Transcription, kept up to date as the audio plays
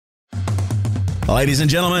Ladies and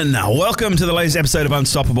gentlemen, welcome to the latest episode of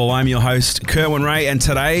Unstoppable. I'm your host, Kerwin Ray, and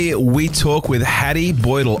today we talk with Hattie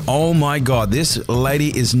Boydle. Oh my God, this lady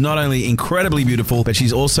is not only incredibly beautiful, but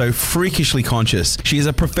she's also freakishly conscious. She is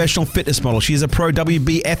a professional fitness model. She is a pro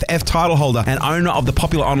WBFF title holder and owner of the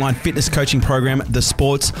popular online fitness coaching program, The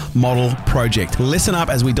Sports Model Project. Listen up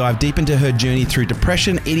as we dive deep into her journey through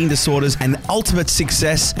depression, eating disorders, and ultimate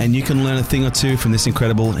success, and you can learn a thing or two from this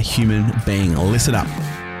incredible human being. Listen up.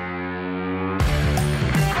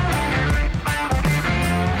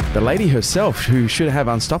 The lady herself, who should have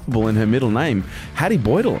Unstoppable in her middle name, Hattie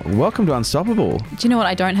Boydle. Welcome to Unstoppable. Do you know what?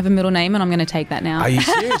 I don't have a middle name, and I'm going to take that now. Are you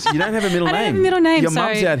serious? You don't have a middle name? I don't have a middle name. Your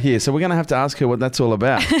mum's out here, so we're going to have to ask her what that's all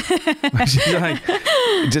about. She's like,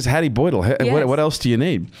 just Hattie Boydle. Yes. What else do you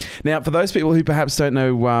need? Now, for those people who perhaps don't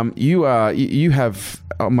know, you have,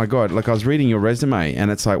 oh my God, like I was reading your resume,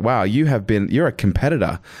 and it's like, wow, you're a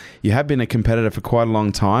competitor. You have been a competitor for quite a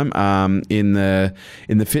long time in the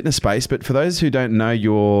fitness space. But for those who don't know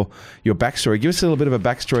your backstory, give us a little bit of a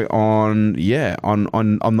backstory on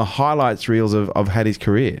the highlights reels of Hattie's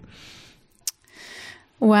career.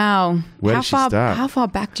 Wow. Where did she start? How far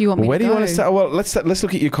back do you want me to go? Where do you want to start? Well, let's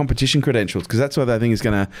look at your competition credentials, because that's what I think is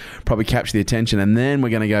going to probably capture the attention, and then we're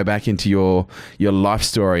going to go back into your life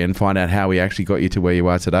story and find out how we actually got you to where you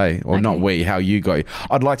are today, or not we, how you got you.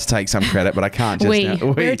 I'd like to take some credit, but I can't. Just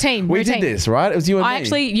we're a team. We did this, right? It was you and me.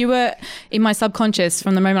 Actually, you were in my subconscious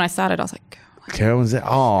from the moment I started. I was like, Kerwin's there.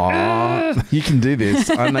 Oh, you can do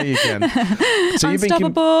this. I know you can. So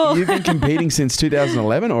Unstoppable. You've been competing since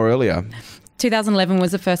 2011 or earlier? 2011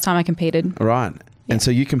 was the first time I competed. Right. Yeah. And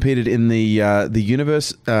so you competed in the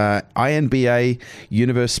Universe INBA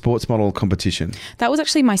Universe Sports Model competition. That was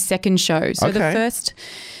actually my second show. So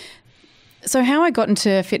So how I got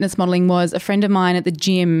into fitness modeling was a friend of mine at the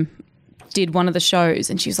gym did one of the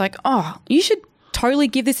shows, and she was like, "Oh, you should totally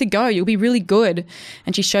give this a go. You'll be really good."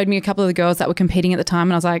 And she showed me a couple of the girls that were competing at the time,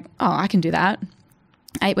 and I was like, "Oh, I can do that."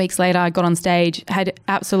 8 weeks later, I got on stage, had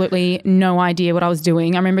absolutely no idea what I was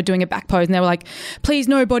doing. I remember doing a back pose, and they were like, "Please,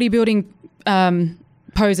 no bodybuilding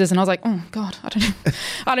poses." And I was like, "Oh God,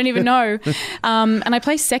 I don't even know." And I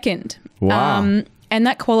placed second. Wow. And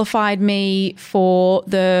that qualified me for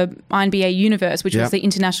the INBA Universe, which was the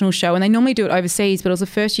international show. And they normally do it overseas, but it was the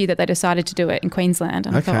first year that they decided to do it in Queensland.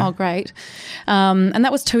 And I thought, oh, great. And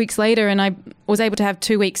that was 2 weeks later, and I was able to have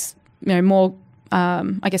 2 weeks, more,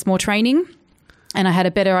 more training. And I had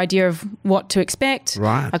a better idea of what to expect.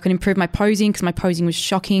 Right. I could improve my posing, because my posing was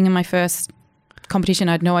shocking in my first competition.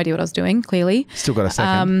 I had no idea what I was doing, clearly. Still got a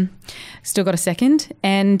second.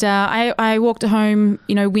 And I walked home,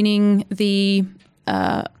 winning the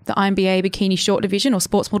INBA bikini short division or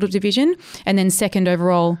sports model division, and then second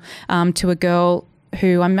overall to a girl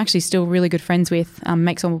who I'm actually still really good friends with,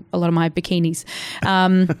 makes a lot of my bikinis.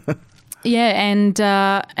 And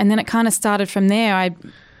then it kind of started from there.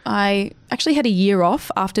 I actually had a year off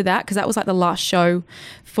after that, because that was like the last show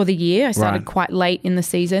for the year. I started quite late in the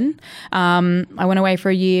season. I went away for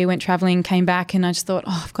a year, went traveling, came back, and I just thought,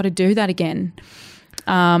 I've got to do that again.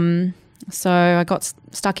 So I got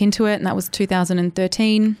stuck into it, and that was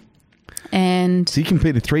 2013. And so you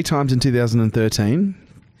competed 3 times in 2013.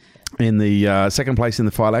 In the second place in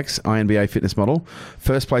the Philax INBA Fitness Model,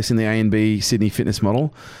 first place in the ANB Sydney Fitness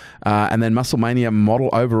Model, and then Musclemania Model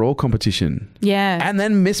Overall competition. Yeah. And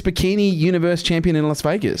then Miss Bikini Universe Champion in Las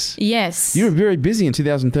Vegas. Yes. You were very busy in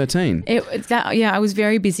 2013. I was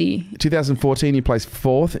very busy. 2014, you placed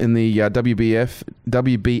 4th in the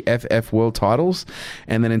WBFF World Titles.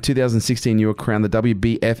 And then in 2016, you were crowned the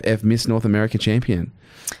WBFF Miss North America Champion.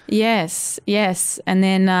 Yes. And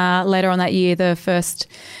then later on that year, the first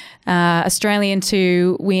Australian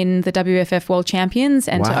to win the WFF World Champions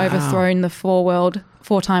and to overthrow the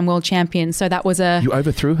 4-time world champion. So that was You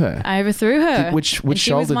overthrew her? I overthrew her. Which shoulder did you...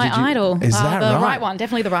 She was my idol. Is that the right one,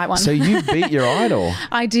 definitely the right one. So you beat your idol?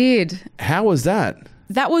 I did. How was that?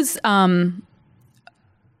 That was...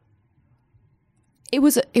 It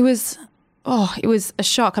was a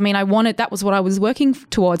shock. I mean, that was what I was working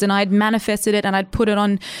towards, and I'd manifested it, and I'd put it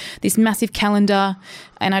on this massive calendar,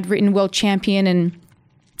 and I'd written world champion,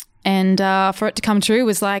 and for it to come true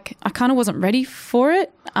was like, I kind of wasn't ready for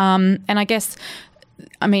it. And I guess,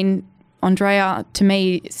 I mean, Andrea, to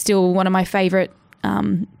me, still one of my favorite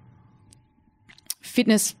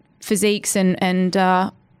fitness physiques, and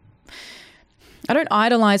I don't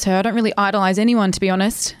idolize her. I don't really idolize anyone, to be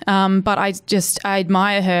honest. But I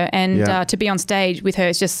admire her, and to be on stage with her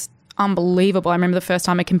is just unbelievable. I remember the first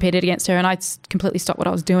time I competed against her, and I completely stopped what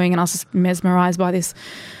I was doing, and I was just mesmerized by this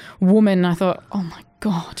woman. I thought, oh my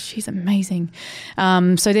God, she's amazing.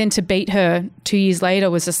 So then to beat her 2 years later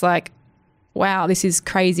was just like, wow, this is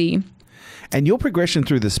crazy. And your progression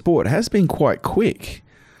through the sport has been quite quick.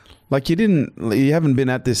 Like you haven't been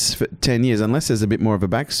at this for 10 years, unless there's a bit more of a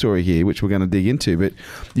backstory here, which we're going to dig into. But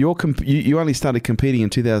you only started competing in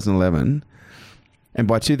 2011, and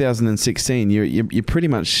by 2016, you're pretty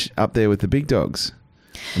much up there with the big dogs.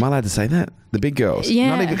 Am I allowed to say that? The big girls?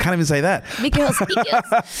 Yeah. Can't even say that. Big girls, big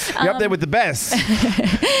girls. You're up there with the best.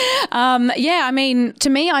 Yeah, I mean, to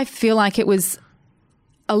me, I feel like it was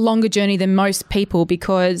a longer journey than most people,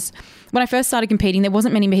 because when I first started competing, there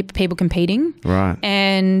wasn't many people competing. Right.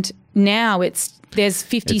 And now there's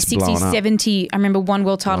 50, It's 60, blown up. 70. I remember one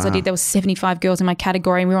world titles I did, there was 75 girls in my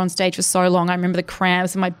category, and we were on stage for so long. I remember the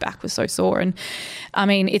cramps and my back was so sore. And I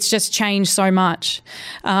mean, it's just changed so much.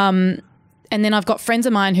 And then I've got friends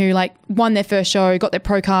of mine who like won their first show, got their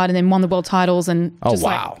pro card, and then won the world titles. And just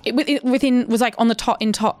wow. like it was like on the top,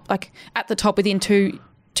 like at the top within two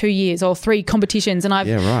years or 3 competitions. And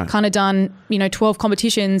I've kind of done, 12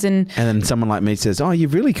 competitions. And then someone like me says, oh,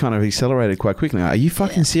 you've really kind of accelerated quite quickly. Are you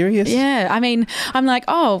fucking serious? Yeah. I mean, I'm like,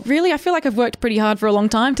 oh, really? I feel like I've worked pretty hard for a long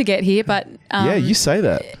time to get here. But yeah, you say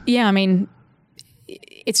that. Yeah, I mean,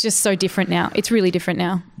 it's just so different now. It's really different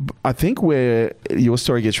now. I think where your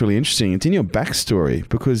story gets really interesting, it's in your backstory,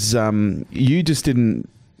 because you just didn't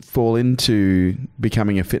fall into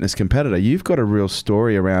becoming a fitness competitor. You've got a real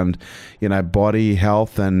story around, body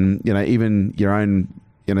health and, even your own,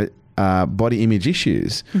 body image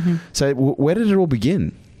issues. Mm-hmm. So where did it all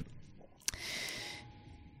begin?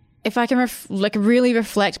 If I can really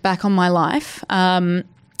reflect back on my life,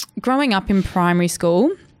 growing up in primary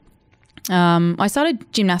school, I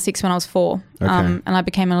started gymnastics when I was 4, and I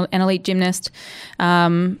became an elite gymnast.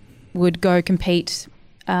 Would go compete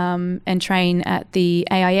and train at the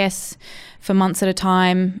AIS for months at a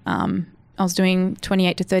time. I was doing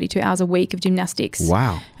 28 to 32 hours a week of gymnastics.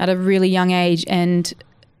 Wow. At a really young age, and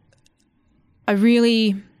I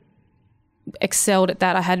really excelled at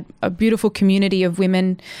that. I had a beautiful community of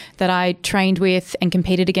women that I trained with and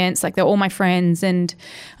competed against. Like, they're all my friends, and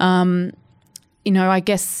I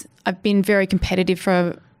guess I've been very competitive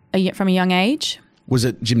from a young age. Was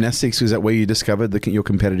it gymnastics? Was that where you discovered your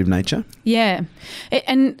competitive nature? Yeah.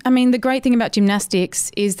 And I mean, the great thing about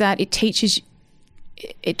gymnastics is that it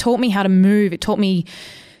taught me how to move. It taught me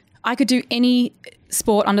I could do any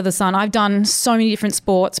sport under the sun. I've done so many different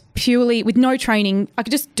sports purely with no training. I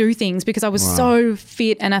could just do things because I was so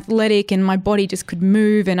fit and athletic, and my body just could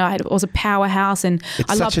move, and I was a powerhouse, and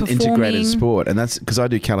I loved performing. It's such an integrated sport, and that's because I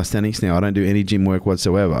do calisthenics now. I don't do any gym work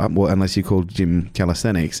whatsoever, well, unless you call gym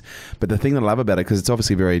calisthenics. But the thing that I love about it, because it's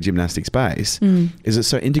obviously very gymnastics based, is it's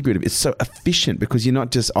so integrative. It's so efficient because you're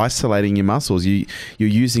not just isolating your muscles. You're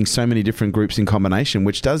using so many different groups in combination,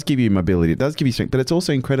 which does give you mobility. It does give you strength, but it's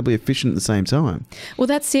also incredibly efficient at the same time. Well,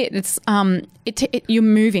 that's it. It's you're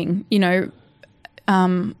moving. I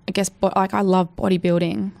guess like I love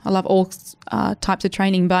bodybuilding. I love all types of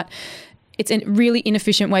training, but it's a really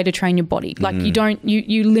inefficient way to train your body. Like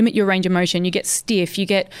you limit your range of motion. You get stiff. You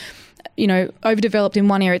get overdeveloped in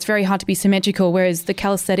one area. It's very hard to be symmetrical. Whereas the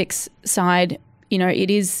calisthenics side,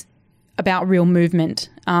 it is about real movement.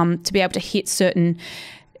 To be able to hit certain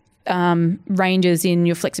ranges in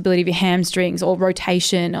your flexibility of your hamstrings, or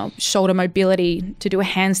rotation, or shoulder mobility, to do a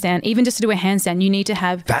handstand. Even just to do a handstand, you need to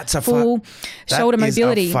have full shoulder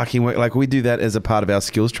mobility. That fucking work. Like, we do that as a part of our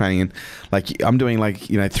skills training, and like I'm doing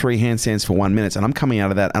 3 handstands for 1 minute, and I'm coming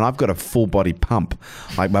out of that and I've got a full body pump.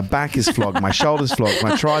 Like, my back is flogged, my shoulders flogged,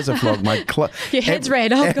 my tris are flogged, your head's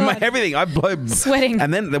red. Oh God, everything. I blow sweating.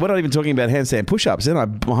 And then we're not even talking about handstand push-ups. Then I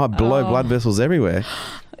blow blood vessels everywhere.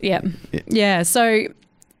 Yeah. So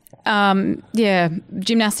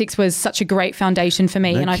gymnastics was such a great foundation for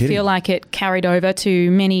me, I feel like it carried over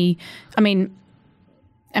to many. I mean,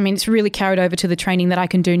 it's really carried over to the training that I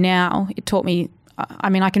can do now. It taught me.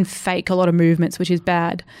 I can fake a lot of movements, which is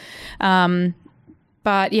bad. But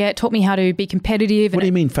yeah, it taught me how to be competitive. What do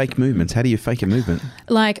you mean fake movements? How do you fake a movement?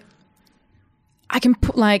 Like, I can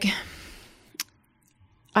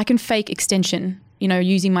fake extension.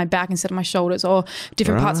 Using my back instead of my shoulders, or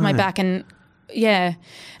different parts of my back, and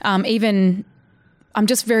even I'm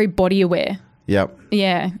just very body aware. Yep.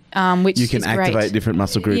 Yeah. Which you can is activate great. different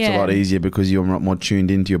muscle groups a lot easier because you're more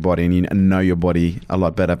tuned into your body, and you know your body a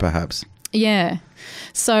lot better, perhaps. Yeah.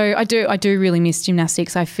 So I do really miss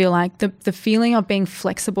gymnastics. I feel like the feeling of being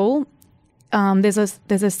flexible, there's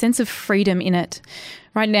a sense of freedom in it.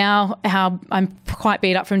 Right now, how I'm quite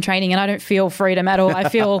beat up from training, and I don't feel freedom at all. I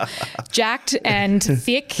feel jacked and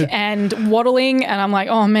thick and waddling, and I'm like,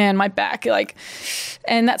 oh man, my back,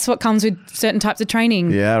 and that's what comes with certain types of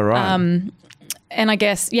training. Yeah, right. I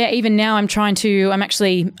guess, even now I'm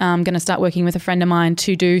actually going to start working with a friend of mine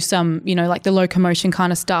to do some, like the locomotion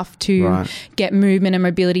kind of stuff to get movement and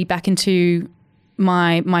mobility back into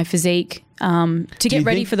my physique. To get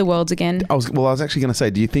ready for the Worlds again. I was actually going to say,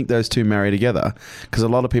 do you think those two marry together? Because a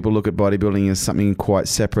lot of people look at bodybuilding as something quite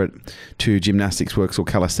separate to gymnastics works or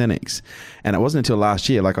calisthenics. And it wasn't until last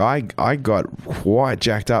year, like I got quite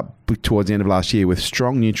jacked up towards the end of last year with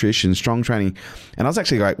strong nutrition, strong training. And I was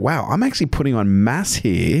actually like, wow, I'm actually putting on mass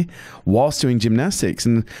here whilst doing gymnastics.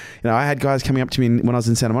 And, I had guys coming up to me when I was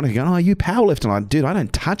in Santa Monica going, oh, you powerlift? And I'm like, dude, I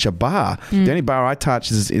don't touch a bar. The only bar I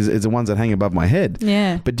touch is the ones that hang above my head.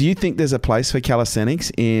 Yeah. But do you think there's a place for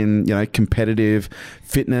calisthenics in, competitive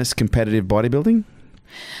fitness, competitive bodybuilding?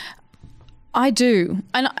 I do.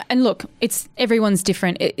 And look, it's everyone's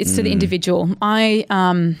different. It's to the individual.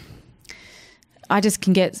 I just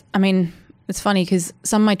can get, it's funny because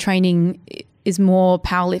some of my training is more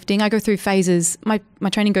powerlifting. I go through phases. My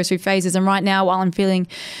training goes through phases. And right now, while I'm feeling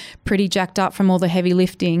pretty jacked up from all the heavy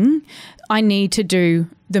lifting, I need to do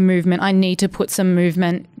the movement. I need to put some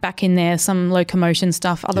movement back in there, some locomotion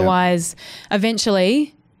stuff. Otherwise,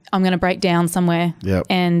 eventually I'm going to break down somewhere. Yep.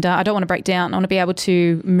 And I don't want to break down. I want to be able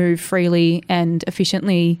to move freely and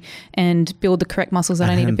efficiently and build the correct muscles that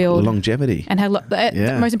I need to build. Longevity. And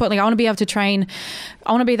most importantly, I want to be able to train.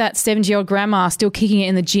 I want to be that 70-year-old grandma still kicking it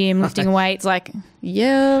in the gym, lifting weights. Like,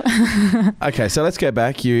 yeah. Okay, so let's go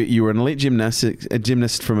back. You were an elite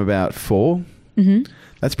gymnast from about 4. Mm-hmm.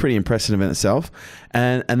 That's pretty impressive in itself.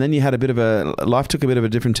 And then you had life took a bit of a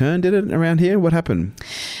different turn, did it, around here? What happened?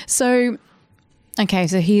 So... Okay,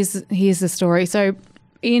 so here's the story. So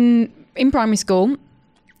in primary school,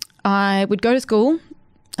 I would go to school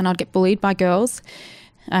and I'd get bullied by girls.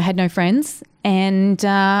 I had no friends. And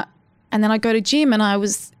then I'd go to gym and I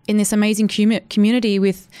was in this amazing community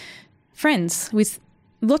with friends, with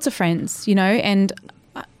lots of friends, and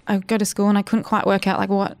I would go to school and I couldn't quite work out like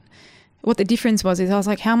what the difference was. I was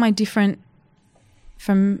like, how am I different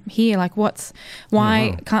from here? Like why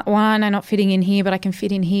am I not fitting in here but I can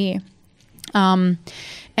fit in here? And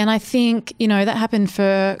I think, that happened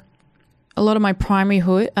for a lot of my primary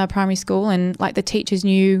school, and like the teachers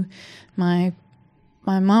knew, my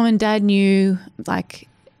mum and dad knew, like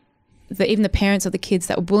even the parents of the kids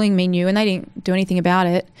that were bullying me knew, and they didn't do anything about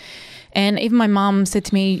it. And even my mum said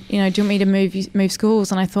to me, do you want me to move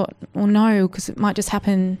schools? And I thought, well, no, because it might just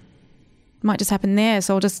happen there.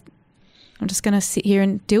 So I'm just going to sit here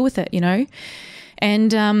and deal with it,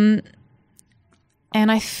 And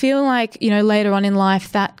I feel like, later on in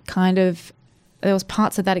life there was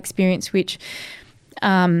parts of that experience which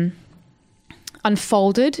unfolded,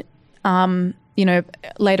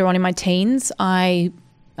 later on in my teens. When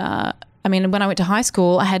I went to high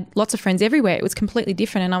school, I had lots of friends everywhere. It was completely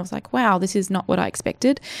different. And I was like, wow, this is not what I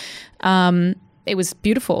expected. It was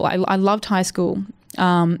beautiful. I loved high school.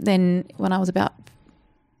 Then when I was I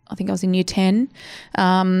think I was in year 10,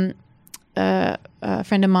 a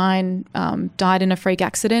friend of mine died in a freak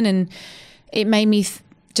accident, and it made me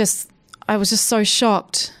I was just so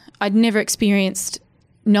shocked. I'd never experienced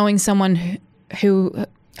knowing someone who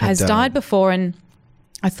has died before, and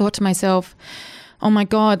I thought to myself, oh my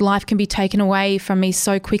God, life can be taken away from me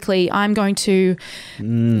so quickly. I'm going to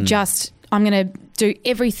I'm going to do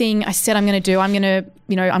everything I said I'm going to do. I'm going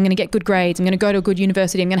to get good grades. I'm going to go to a good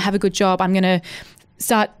university. I'm going to have a good job. I'm going to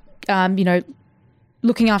start,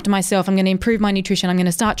 looking after myself. I'm going to improve my nutrition. I'm going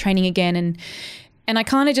to start training again. And I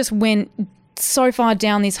kind of just went so far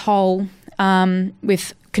down this hole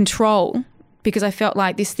with control, because I felt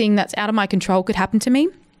like this thing that's out of my control could happen to me.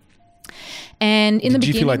 And in the beginning... Did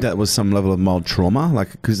you feel like that was some level of mild trauma? Like,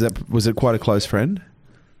 was it quite a close friend?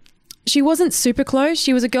 She wasn't super close.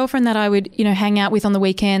 She was a girlfriend that I would, hang out with on the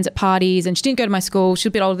weekends at parties, and she didn't go to my school. She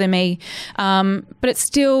was a bit older than me. But it's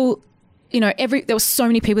still... there were so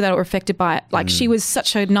many people that were affected by it. Like she was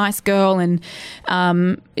such a nice girl, and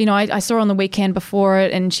I saw her on the weekend before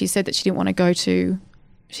it, and she said that she didn't want to go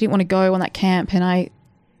on that camp, and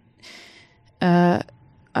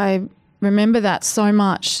I remember that so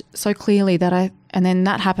much, so clearly and then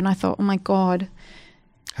that happened. I thought, oh my God,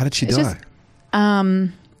 how did she die?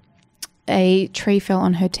 A tree fell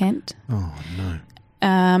on her tent. Oh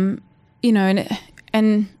no.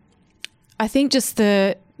 And I think just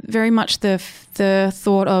very much the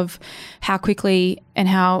thought of how quickly and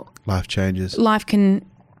how life changes, life can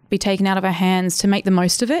be taken out of our hands, to make the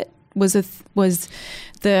most of it was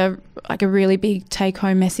a really big take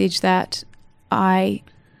home message that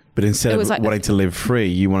But instead of wanting to live free,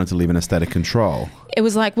 you wanted to live in a state of control. It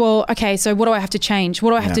was like, well, okay, so what do I have to change?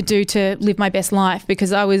 What do I have to do to live my best life?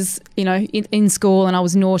 Because I was, in school and I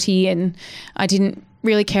was naughty, and I didn't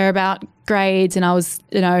really care about grades, and I was,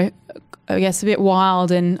 I guess a bit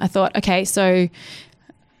wild, and I thought, okay, so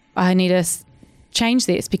I need to change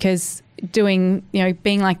this, because being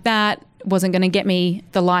like that wasn't going to get me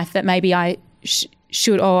the life that maybe I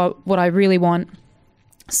should, or what I really want.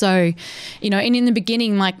 So, and in the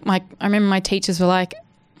beginning, I remember my teachers were like,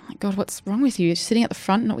 oh my God, what's wrong with you? You're sitting at the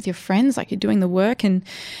front, not with your friends, like you're doing the work. And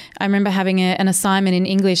I remember having an assignment in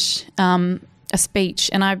English, a speech,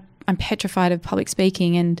 and I'm petrified of public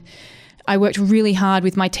speaking, and I worked really hard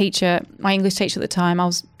with my teacher, my English teacher at the time. I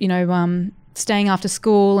was, staying after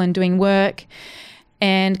school and doing work,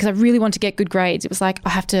 and because I really wanted to get good grades. It was like, I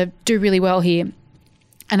have to do really well here.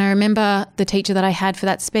 And I remember the teacher that I had for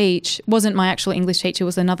that speech wasn't my actual English teacher, it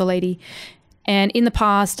was another lady. And in the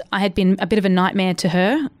past, I had been a bit of a nightmare to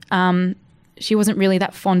her. She wasn't really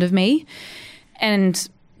that fond of me. And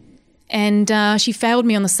she failed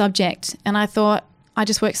me on the subject. And I thought, I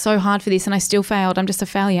just worked so hard for this and I still failed. I'm just a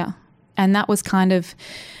failure. And that was kind of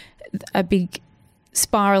a big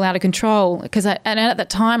spiral out of control. And at that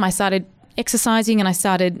time, I started exercising and I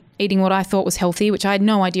started eating what I thought was healthy, which I had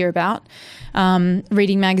no idea about.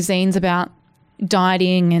 Reading magazines about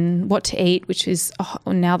dieting and what to eat, which is,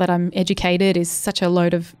 now that I'm educated, is such a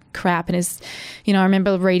load of crap. And I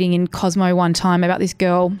remember reading in Cosmo one time about this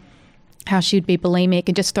girl, how she'd be bulimic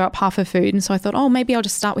and just throw up half her food. And so I thought, maybe I'll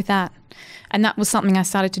just start with that. And that was something I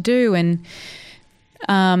started to do. And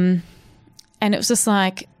it was just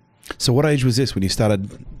like... So what age was this when you started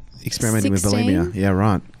experimenting 16? with bulimia? Yeah,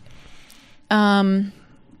 right.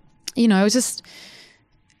 It was just...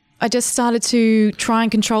 I just started to try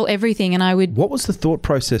and control everything, and I would... What was the thought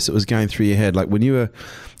process that was going through your head? Like when you were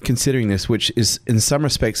considering this, which is in some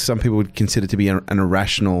respects, some people would consider to be an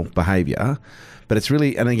irrational behavior, but it's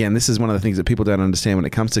really, and again, this is one of the things that people don't understand when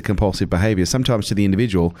it comes to compulsive behavior. Sometimes to the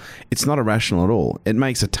individual, it's not irrational at all. It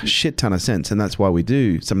makes a shit ton of sense, and that's why we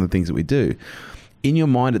do some of the things that we do. In your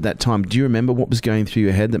mind at that time, do you remember what was going through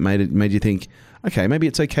your head that made you think, okay, maybe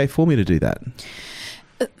it's okay for me to do that?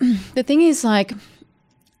 The thing is, like...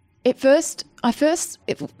 it was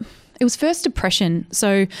first depression.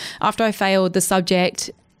 So after I failed the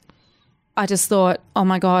subject, I just thought, oh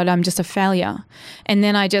my God, I'm just a failure. And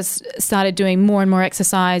then I just started doing more and more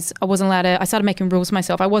exercise. I started making rules for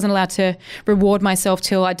myself. I wasn't allowed to reward myself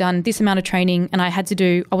till I'd done this amount of training, and I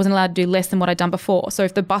wasn't allowed to do less than what I'd done before. So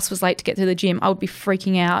if the bus was late to get to the gym, I would be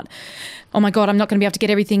freaking out. Oh my God, I'm not going to be able to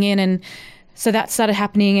get everything in. And so that started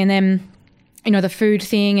happening. And then the food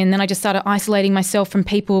thing, and then I just started isolating myself from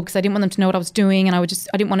people because I didn't want them to know what I was doing, and I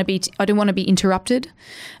didn't want to be interrupted.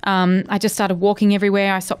 I just started walking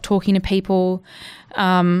everywhere. I stopped talking to people,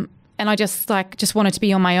 and I just wanted to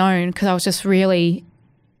be on my own because I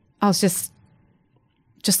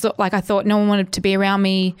thought no one wanted to be around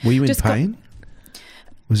me. Were you in pain?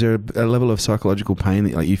 Was there a level of psychological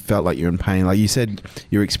pain that you felt like you're in pain? Like you said,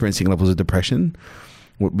 you're experiencing levels of depression.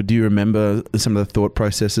 Do you remember some of the thought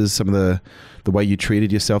processes, some of the way you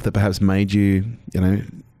treated yourself that perhaps made you,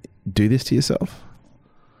 do this to yourself?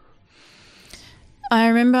 I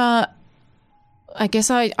remember, I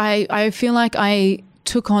guess I feel like I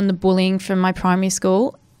took on the bullying from my primary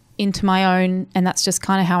school into my own, and that's just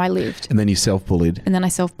kind of how I lived. And then you self-bullied. And then I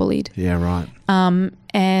self-bullied. Yeah, right.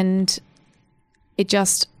 And it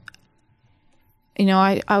just,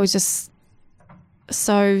 I was just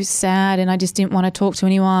so sad, and I just didn't want to talk to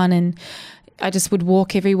anyone, and I just would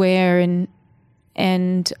walk everywhere, and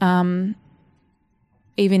even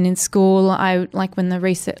in school,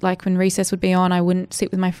 when recess would be on, I wouldn't sit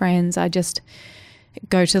with my friends. I'd just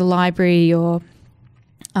go to the library or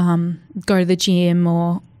go to the gym,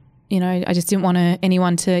 or I just didn't want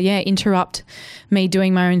anyone to interrupt me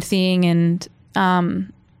doing my own thing. And I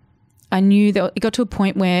knew that it got to a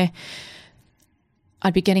point where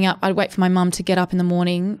I'd be getting up. I'd wait for my mum to get up in the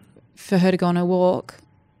morning for her to go on a walk,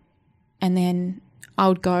 and then I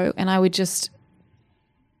would go and I would just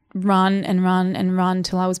run and run and run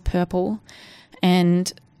till I was purple.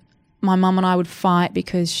 And my mum and I would fight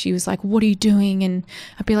because she was like, what are you doing? And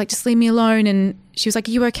I'd be like, just leave me alone. And she was like,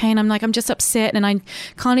 are you okay? And I'm like, I'm just upset. And I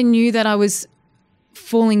kind of knew that I was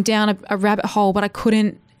falling down a rabbit hole, but I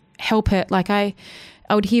couldn't help it. Like I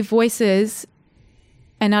would hear voices,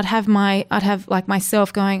 and I'd have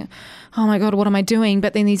myself going, oh my God, what am I doing?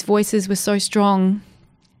 But then these voices were so strong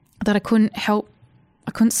that I couldn't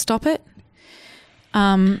stop it.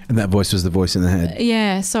 And that voice was the voice in the head.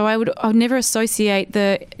 Yeah. So I would never associate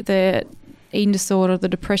the eating disorder, the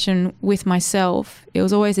depression with myself. It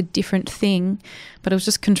was always a different thing, but it was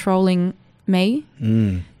just controlling me.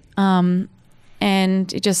 And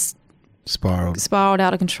it just spiraled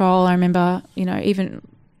out of control. I remember, even...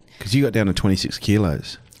 Because you got down to 26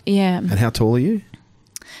 kilos. Yeah. And how tall are you?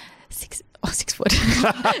 6 foot.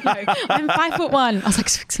 No, I'm 5'1". I was like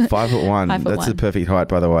 6 foot. 5'1". That's the perfect height,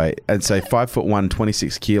 by the way. And so 5'1",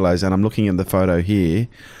 26 kilos. And I'm looking at the photo here,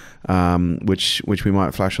 which we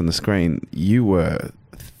might flash on the screen. You were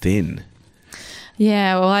thin.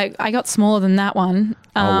 Yeah, well, I got smaller than that one.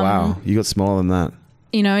 Oh, wow. You got smaller than that.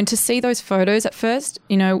 You know, and to see those photos at first,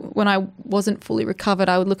 you know, when I wasn't fully recovered,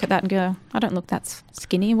 I would look at that and go, I don't look that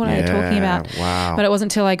skinny. What are they talking about? Wow. But it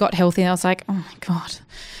wasn't until I got healthy and I was like, oh, my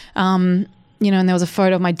God. You know, and there was a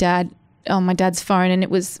photo of my dad on my dad's phone, and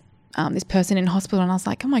it was this person in hospital, and I was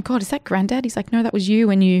like, oh, my God, is that Granddad? He's like, no, that was you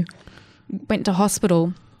when you went to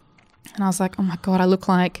hospital. And I was like, oh, my God, I look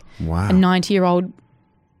like a 90-year-old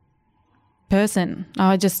person.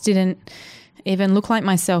 I just didn't even look like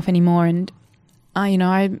myself anymore. And you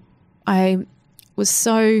know, I was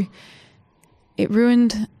so, it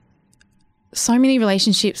ruined so many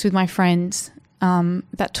relationships with my friends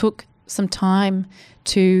that took some time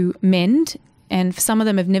to mend, and some of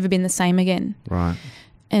them have never been the same again. Right.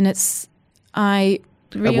 And I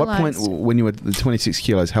realized. At what point, when you were the 26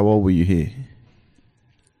 kilos, how old were you here?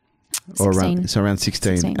 16. Around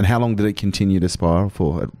 16. And how long did it continue to spiral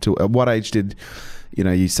for? At what age did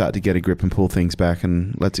you start to get a grip and pull things back?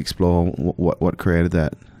 And let's explore what created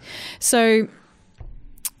that. So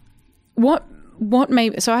what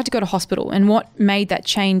made, so I had to go to hospital, and what made that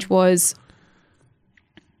change was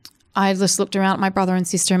I just looked around at my brother and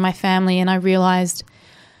sister and my family, and I realized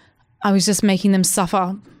I was just making them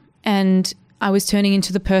suffer, and I was turning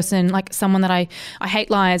into the person, like someone that I hate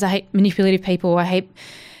liars, I hate manipulative people,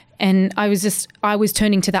 and I was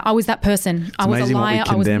turning to that. I was that person. I was a liar.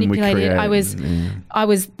 I was manipulated. I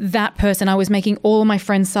was that person. I was making all of my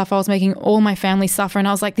friends suffer. I was making all my family suffer. And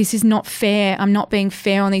I was like, this is not fair. I'm not being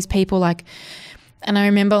fair on these people. Like, and I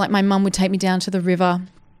remember like my mum would take me down to the river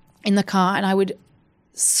in the car, and I would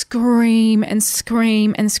scream and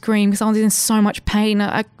scream and scream because I was in so much pain.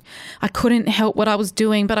 I couldn't help what I was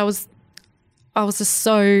doing, but I was just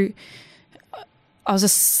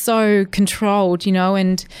so controlled, you know,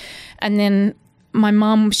 and then my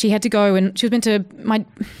mum, she had to go, and she was meant to,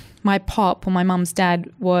 my pop, or my mum's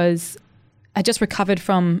dad, had just recovered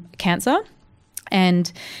from cancer,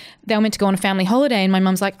 and they were meant to go on a family holiday, and my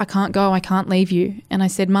mum's like, I can't go, I can't leave you. And I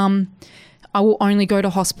said, Mum, I will only go to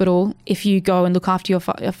hospital if you go and look after your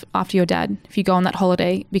dad, if you go on that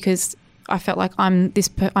holiday, because I felt like I'm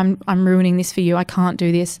ruining this for you. I can't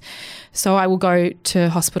do this. So I will go to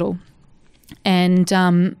hospital. And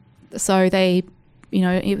so they, you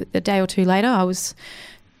know, a day or two later, I was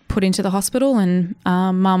put into the hospital, and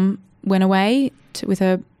Mum went away with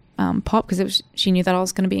her pop because she knew that I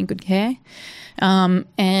was going to be in good care.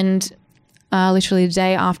 And literally the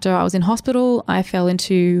day after I was in hospital, I fell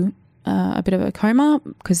into a bit of a coma,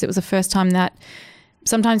 because it was the first time that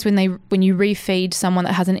sometimes when you refeed someone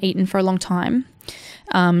that hasn't eaten for a long time,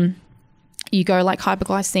 you go like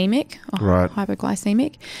hypoglycemic.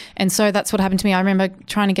 Hypoglycemic. And so that's what happened to me. I remember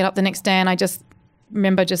trying to get up the next day, and I just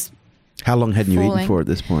remember just How long hadn't falling. you eaten for at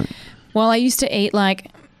this point? Well, I used to eat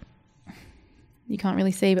like, you can't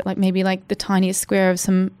really see, but like maybe like the tiniest square of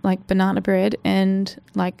some like banana bread and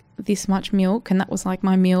like this much milk, and that was like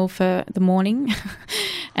my meal for the morning.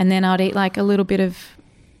 And then I'd eat like a little bit of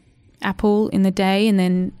apple in the day, and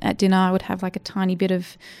then at dinner I would have like a tiny bit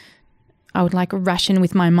of, I would like ration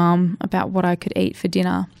with my mum about what I could eat for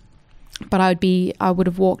dinner. But I would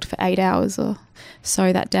have walked for 8 hours or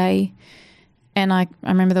so that day. And I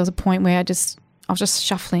remember there was a point where I was just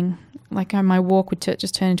shuffling. Like my walk would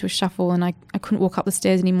just turn into a shuffle, and I couldn't walk up the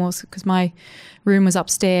stairs anymore because my room was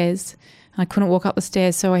upstairs. And I couldn't walk up the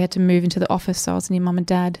stairs, so I had to move into the office. So I was near Mum and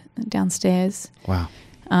Dad downstairs. Wow.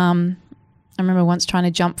 I remember once trying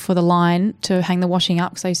to jump for the line to hang the washing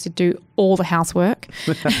up, because I used to do all the housework.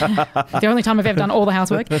 The only time I've ever done all the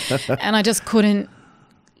housework. And I just couldn't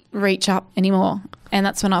reach up anymore. And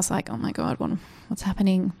that's when I was like, oh my God, what's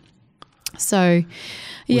happening? So,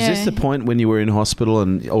 yeah. Was this the point when you were in hospital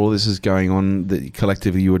and all this is going on that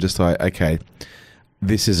collectively you were just like, okay,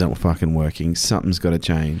 this isn't fucking working. Something's got to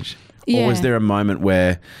change. Yeah. Or was there a moment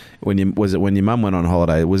where, when your mum went on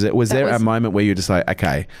holiday, was there a moment where you were just like,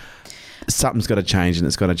 okay, something's got to change, and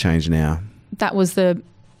it's got to change now? That was the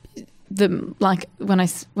like when I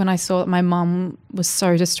saw that my mum was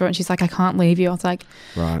so distraught, and she's like, I can't leave you. I was like,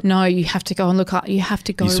 right. No, you have to go and look up. You have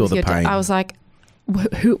to go. You saw the pain. I was like,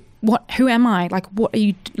 who am I? Like, what are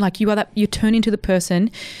you? Like, you turn into the person,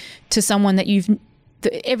 to someone that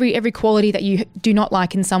every quality that you do not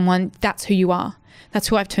like in someone, that's who you are. That's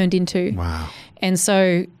who I've turned into. Wow. And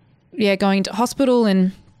so, yeah, going to hospital,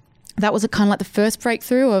 and that was kind of like the first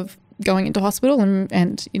breakthrough of going into hospital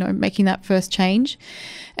and making that first change.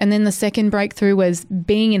 And then the second breakthrough was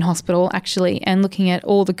being in hospital actually and looking at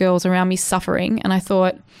all the girls around me suffering. And I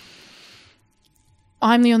thought,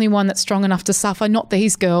 I'm the only one that's strong enough to suffer, not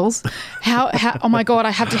these girls. How oh my God, I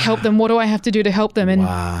have to help them. What do I have to do to help them? And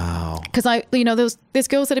wow. Because there's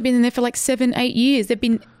girls that have been in there for like 7-8 years. They've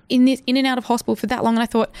been in and out of hospital for that long. And I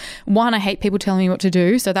thought, one, I hate people telling me what to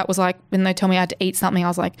do. So that was like when they told me I had to eat something, I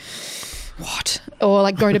was like, what? Or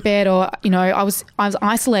like go to bed, or I was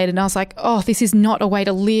isolated and I was like, oh, this is not a way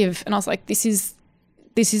to live. And I was like, this is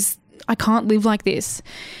I can't live like this.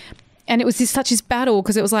 And it was such this battle,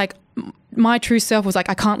 because it was like my true self was like,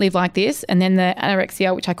 I can't live like this. And then the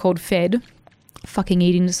anorexia, which I called FED, fucking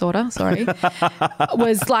eating disorder, sorry,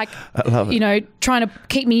 was like, trying to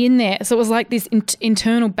keep me in there. So it was like this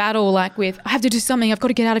internal battle, like with, I have to do something, I've got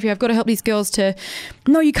to get out of here, I've got to help these girls to,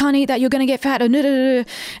 no, you can't eat that, you're going to get fat.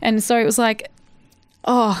 And so it was like,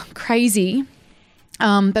 oh, crazy.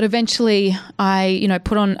 But eventually I,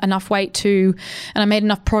 put on enough weight and I made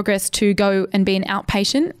enough progress to go and be an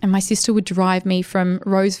outpatient, and my sister would drive me from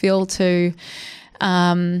Roseville to,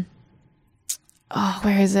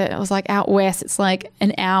 where is it? It was like out west. It's like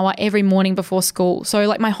an hour every morning before school. So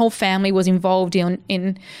like my whole family was involved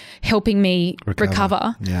in helping me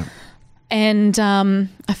recover. Yeah. And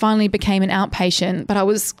I finally became an outpatient, but I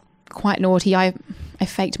was quite naughty. I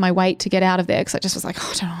faked my weight to get out of there, because I just was like,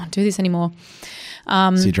 I don't want to do this anymore.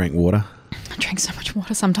 So you drank water? I drank so much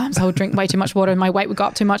water. Sometimes I would drink way too much water and my weight would go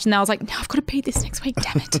up too much. And I was like, no, I've got to pee this next week.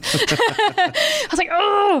 Damn it. I was like,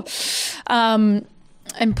 oh.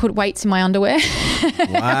 And put weights in my underwear.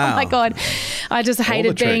 Wow. Oh my God. I just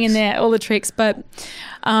hated being in there, all the tricks. But,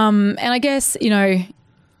 and I guess, I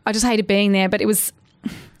just hated being there. But it was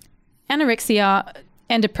anorexia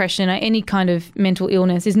and depression, or any kind of mental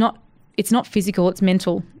illness, it's not physical, it's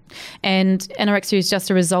mental. And anorexia is just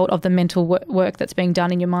a result of the mental work that's being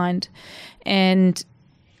done in your mind. And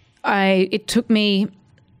it took me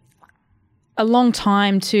a long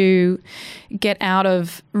time to get out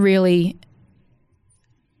of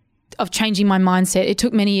changing my mindset. It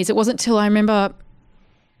took many years. It wasn't till I remember,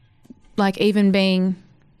 like, even being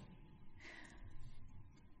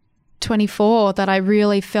 24 that I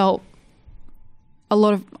really felt a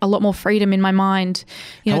lot more freedom in my mind.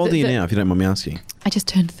 How old are you now, if you don't mind me asking? I just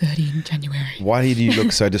turned 30 in January. Why do you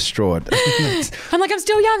look so distraught? I'm like, I'm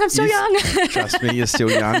still young. Trust me, you're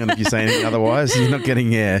still young, and if you say anything otherwise, you're not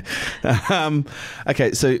getting there.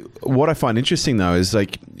 Okay, so what I find interesting though is,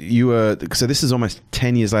 like, so this is almost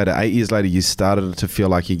 10 years later, 8 years later, you started to feel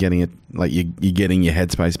like you're getting it, like you're getting your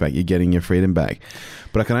headspace back, you're getting your freedom back.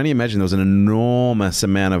 But I can only imagine there was an enormous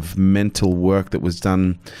amount of mental work that was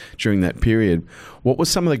done during that period. What were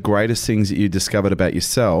some of the greatest things that you discovered about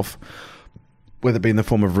yourself, whether it be in the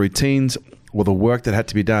form of routines or the work that had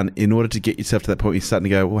to be done in order to get yourself to that point where you're starting to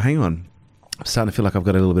go, well, hang on, I'm starting to feel like I've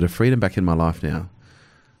got a little bit of freedom back in my life now?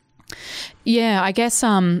 Yeah, I guess,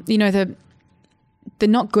 the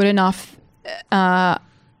not good enough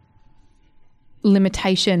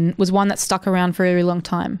limitation was one that stuck around for a very long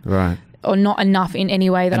time. Right. Or not enough in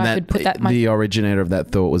any way that I could put that. The originator of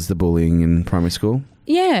that thought was the bullying in primary school?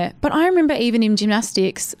 Yeah, but I remember even in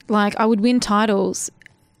gymnastics, like, I would win titles.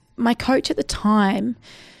 My coach at the time,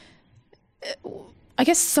 I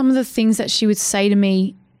guess some of the things that she would say to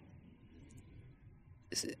me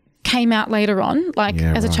came out later on. Like,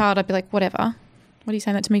 as a child, I'd be like, whatever. What are you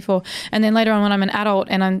saying that to me for? And then later on, when I'm an adult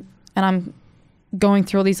and I'm going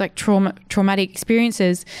through all these like traumatic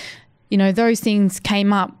experiences, those things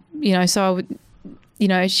came up. So I would,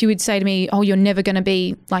 she would say to me, oh, you're never going to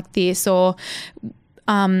be like this, or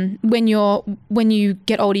when you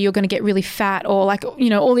get older, you're going to get really fat, or like,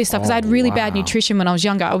 all this stuff. Because I had really bad nutrition when I was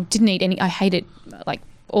younger. I didn't eat I hated like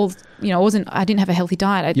all, I didn't have a healthy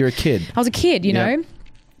diet. You're a kid. I was a kid, you know.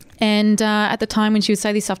 And at the time when she would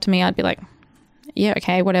say this stuff to me, I'd be like, yeah,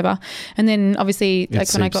 okay, whatever. And then obviously,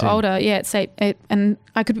 like, when I got older, and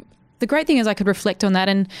I could. The great thing is I could reflect on that,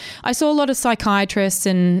 and I saw a lot of psychiatrists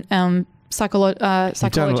and psychologists.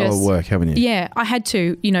 You've done a lot of work, haven't you? Yeah, I had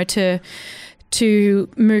to, to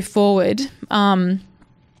move forward.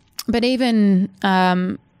 But even,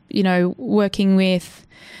 working with,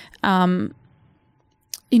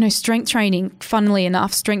 strength training, funnily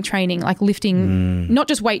enough, strength training, like lifting, not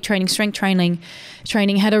just weight training, strength training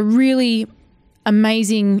had a really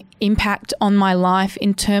amazing impact on my life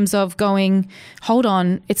in terms of going, hold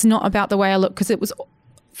on, it's not about the way I look, because it was,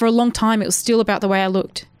 for a long time, it was still about the way I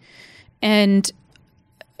looked, and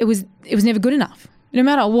it was never good enough. No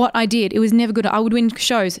matter what I did, it was never good. I would win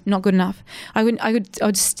shows, not good enough. I would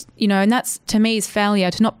just, and that's, to me, is failure.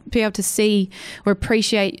 To not be able to see or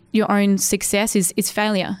appreciate your own success is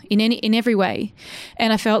failure in every way.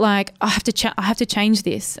 And I felt like I have to change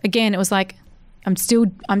this. Again, it was like, I'm still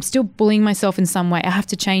bullying myself in some way. I have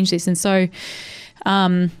to change this. And so,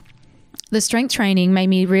 the strength training made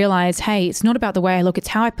me realize, hey, it's not about the way I look, it's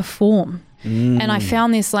how I perform. And I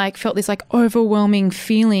felt this overwhelming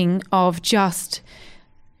feeling of just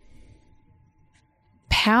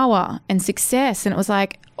power and success. And it was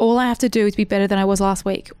like, all I have to do is be better than I was last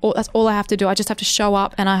week. That's all I have to do. I just have to show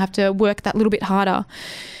up and I have to work that little bit harder.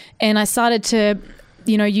 And I started to,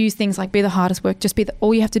 use things like be the hardest work.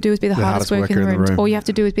 All you have to do is be the hardest worker in the room. All you have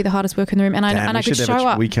to do is be the hardest worker in the room. And I could show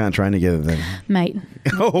up. We can't train together then. Mate.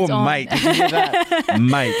 Mate. Did you hear that?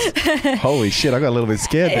 Mate. Holy shit. I got a little bit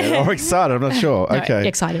scared there. Or excited. I'm not sure. No, okay.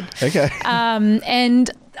 Excited. Okay. And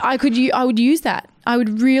I would use that. I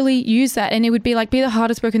would really use that. And it would be like, be the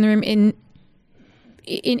hardest worker in the room in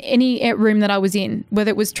any room that I was in, whether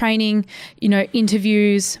it was training,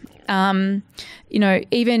 interviews,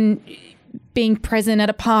 even being present at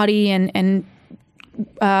a party and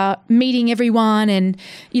meeting everyone and,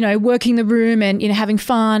 working the room and, having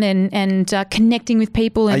fun and connecting with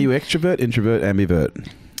people. And are you extrovert, introvert, ambivert?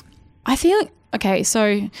 I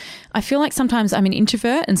feel like sometimes I'm an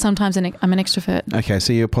introvert and sometimes I'm an extrovert. Okay,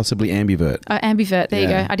 so you're possibly ambivert. Ambivert, there you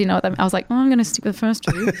go. I didn't know what that meant. I was like, I'm going to stick with the first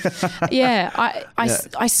two.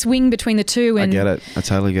 I swing between the two. And I get it. I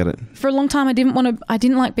totally get it. For a long time, I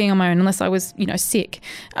didn't like being on my own unless I was, sick.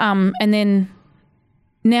 And then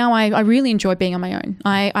now I really enjoy being on my own.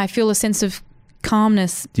 I feel a sense of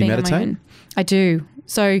calmness being on my own. I do.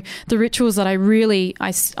 So the rituals that I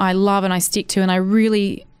love and I stick to, and I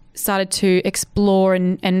really started to explore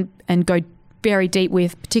and go very deep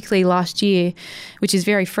with, particularly last year, which is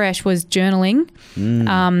very fresh, was journaling.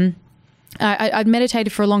 I'd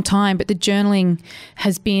meditated for a long time, but the journaling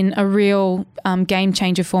has been a real game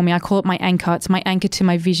changer for me. I call it my anchor. It's my anchor to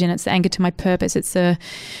my vision. It's the anchor to my purpose. It's the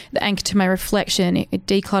anchor to my reflection. It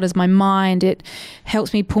declutters my mind. It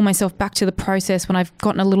helps me pull myself back to the process when I've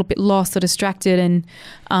gotten a little bit lost or distracted, and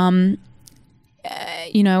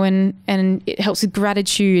and it helps with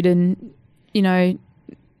gratitude. And,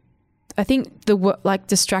 I think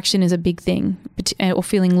distraction is a big thing, or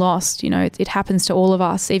feeling lost. It happens to all of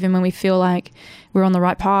us, even when we feel like we're on the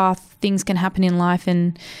right path. Things can happen in life.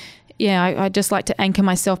 And I just like to anchor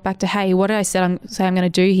myself back to, hey, what did I say I'm going to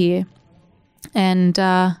do here? And,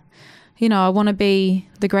 I want to be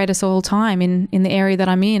the greatest of all time in the area that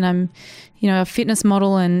I'm in. I'm, a fitness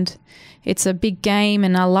model, and it's a big game,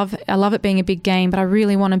 and I love it being a big game, but I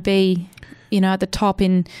really want to be, at the top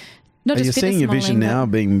in not just fitness modeling. Are you seeing your vision now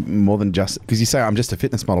being more than just, because you say I'm just a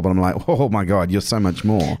fitness model, but I'm like, oh my God, you're so much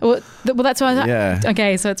more. Well, that's why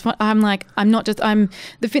okay, so I'm like,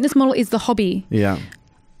 the fitness model is the hobby. Yeah.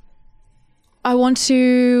 I want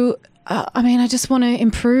to, I just want to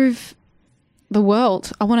improve the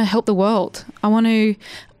world. I want to help the world. I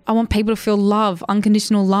want people to feel love,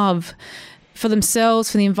 unconditional love, for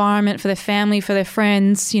themselves, for the environment, for their family, for their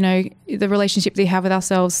friends. The relationship they have with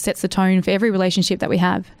ourselves sets the tone for every relationship that we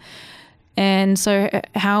have. And so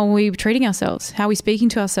how are we treating ourselves? How are we speaking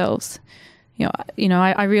to ourselves?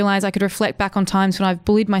 I realize I could reflect back on times when I've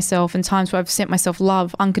bullied myself and times where I've sent myself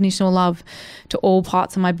love, unconditional love, to all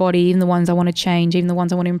parts of my body, even the ones I want to change, even the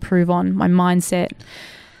ones I want to improve on, my mindset.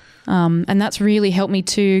 And that's really helped me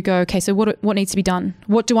to go, okay, so what needs to be done?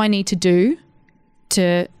 What do I need to do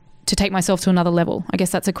to take myself to another level? I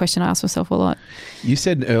guess that's a question I ask myself a lot. You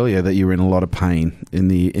said earlier that you were in a lot of pain in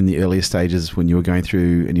the earlier stages when you were going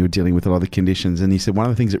through and you were dealing with a lot of conditions. And you said one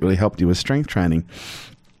of the things that really helped you was strength training.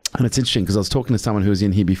 And it's interesting because I was talking to someone who was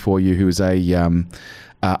in here before you, who was a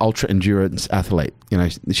ultra endurance athlete.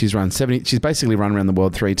 She's basically run around the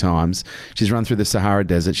world 3 times. She's run through the Sahara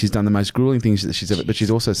Desert. She's done the most grueling things that she's ever, but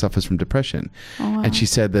she's also suffers from depression. Oh, wow. And she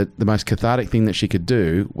said that the most cathartic thing that she could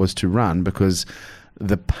do was to run, because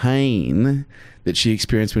the pain that she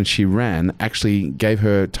experienced when she ran actually gave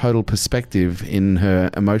her total perspective in her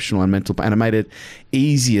emotional and mental pain, and it made it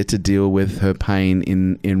easier to deal with her pain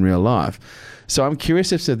in real life. So I'm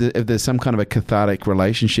curious if there's some kind of a cathartic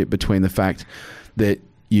relationship between the fact that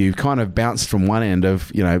you kind of bounced from one end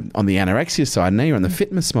of, on the anorexia side, and now you're on the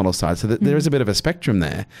fitness model side, so that there is a bit of a spectrum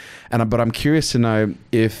there. But I'm curious to know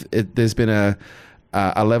if there's been a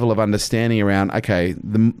level of understanding around, okay,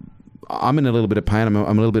 I'm in a little bit of pain, I'm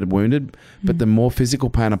a little bit wounded, but the more physical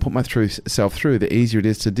pain I put myself through, the easier it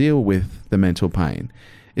is to deal with the mental pain.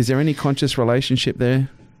 Is there any conscious relationship there?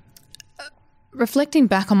 reflecting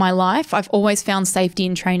back on my life, I've always found safety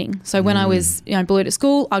in training. So when I was, bullied at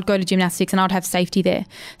school, I'd go to gymnastics and I'd have safety there.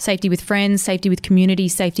 Safety with friends, safety with community,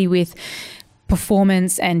 safety with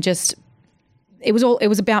performance, and just it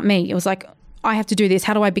was about me. It was like, I have to do this.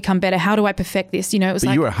 How do I become better? How do I perfect this? It was but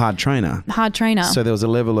like you were a hard trainer. Hard trainer. So there was a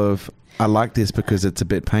level of, I like this because it's a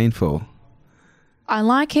bit painful. I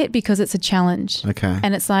like it because it's a challenge. Okay.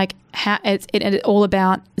 And it's like it's all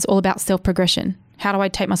about self-progression. How do I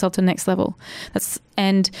take myself to the next level? The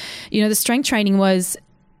strength training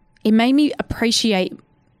it made me appreciate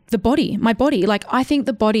the body, my body. Like, I think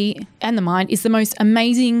the body and the mind is the most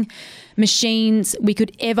amazing machines we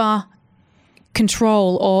could ever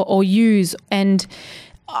control or use. And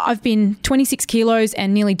I've been 26 kilos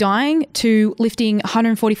and nearly dying to lifting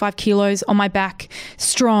 145 kilos on my back,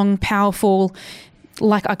 strong, powerful.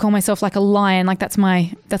 Like, I call myself like a lion. Like, that's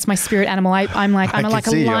my spirit animal. I'm like a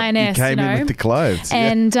lioness. You came in with the clothes.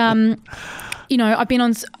 And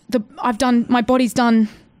my body's done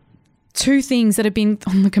two things that have been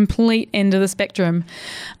on the complete end of the spectrum,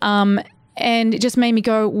 and it just made me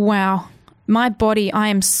go, wow. My body, I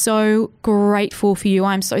am so grateful for you.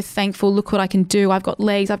 I'm so thankful. Look what I can do. I've got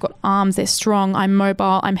legs, I've got arms, they're strong. I'm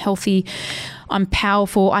mobile, I'm healthy, I'm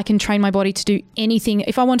powerful. I can train my body to do anything.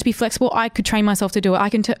 If I want to be flexible, I could train myself to do it. I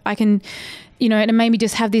can, and it made me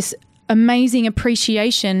just have this amazing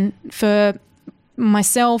appreciation for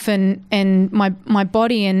myself and my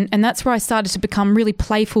body. And that's where I started to become really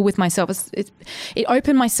playful with myself. It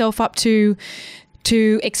opened myself up to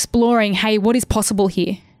exploring, hey, what is possible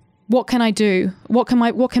here? What can I do? What can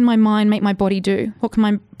my mind make my body do? What can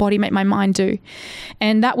my body make my mind do?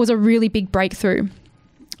 And that was a really big breakthrough.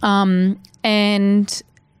 And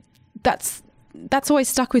that's always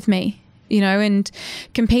stuck with me, and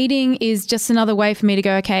competing is just another way for me to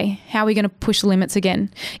go, okay, how are we going to push the limits again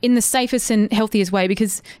in the safest and healthiest way?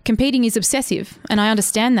 Because competing is obsessive, and I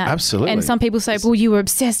understand that. Absolutely. And some people say, well, you were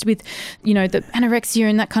obsessed with, the anorexia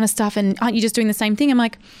and that kind of stuff, and aren't you just doing the same thing? I'm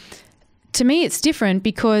like, to me, it's different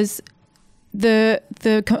because the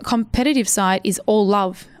competitive side is all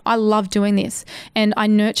love. I love doing this, and I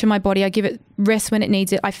nurture my body. I give it rest when it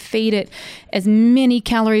needs it. I feed it as many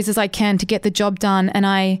calories as I can to get the job done. And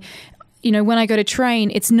when I go to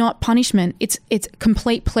train, it's not punishment. It's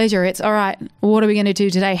complete pleasure. It's all right. What are we going to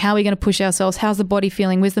do today? How are we going to push ourselves? How's the body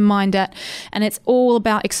feeling? Where's the mind at? And it's all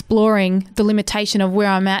about exploring the limitation of where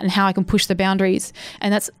I'm at and how I can push the boundaries.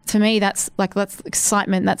 And that's, to me, that's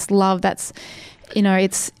excitement. That's love. That's,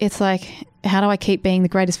 it's like, how do I keep being the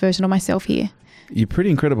greatest version of myself here? You're a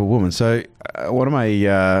pretty incredible woman. So one of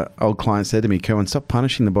my old clients said to me, Kerwin, stop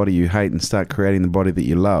punishing the body you hate and start creating the body that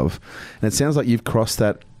you love. And it sounds like you've crossed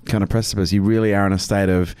that kind of precipice. You really are in a state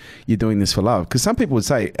of, you're doing this for love. Because some people would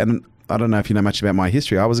say, and I don't know if you know much about my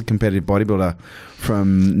history, I was a competitive bodybuilder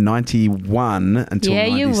from 91 until 96. Yeah,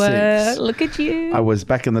 you were. Look at you. I was,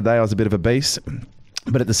 back in the day, I was a bit of a beast.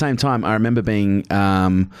 But at the same time, I remember being,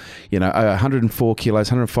 104 kilos,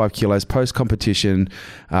 105 kilos post-competition,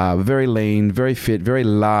 very lean, very fit, very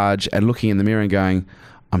large, and looking in the mirror and going,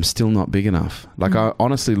 I'm still not big enough. Like, I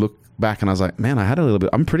honestly looked back and I was like, man, I had a little bit,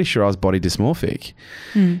 I'm pretty sure I was body dysmorphic.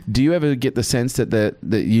 Do you ever get the sense that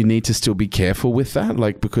you need to still be careful with that?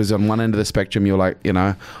 Like, because on one end of the spectrum, you're like,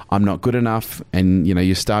 I'm not good enough, and,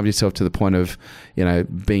 you starve yourself to the point of,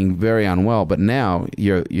 being very unwell. But now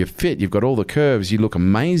you're fit, you've got all the curves, you look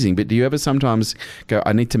amazing. But do you ever sometimes go,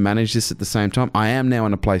 I need to manage this at the same time? I am now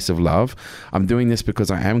in a place of love. I'm doing this because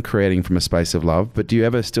I am creating from a space of love. But do you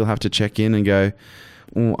ever still have to check in and go,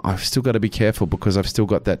 I've still got to be careful because I've still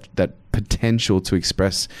got that potential to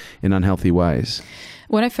express in unhealthy ways?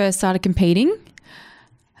 When I first started competing,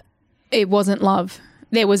 it wasn't love.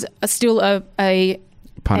 There was still a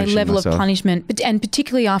level of punishment, and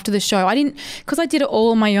particularly after the show, because I did it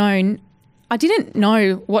all on my own. I didn't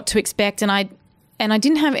know what to expect, and I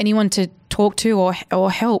didn't have anyone to talk to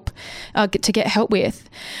or help to get help with.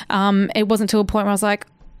 It wasn't till a point where I was like,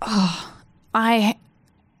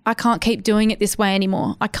 I can't keep doing it this way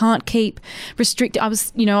anymore. I can't keep I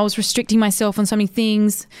was restricting myself on so many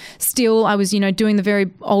things. Still, I was, doing the very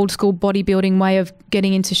old school bodybuilding way of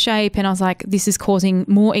getting into shape. And I was like, this is causing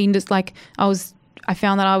more eating. I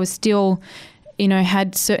found that I was still,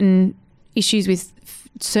 had certain issues with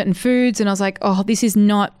certain foods. And I was like, this is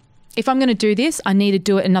not, if I'm going to do this, I need to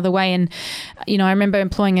do it another way. And, I remember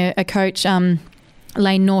employing a coach,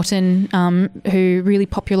 Lane Norton, who really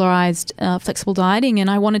popularized flexible dieting, and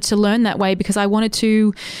I wanted to learn that way because I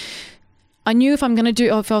knew if I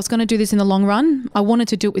was going to do this in the long run, I wanted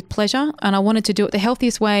to do it with pleasure, and I wanted to do it the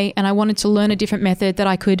healthiest way, and I wanted to learn a different method that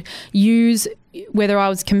I could use whether I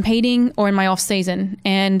was competing or in my off season.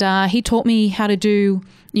 And he taught me how to do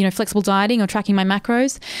flexible dieting or tracking my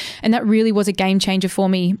macros. And that really was a game changer for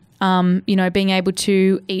me, being able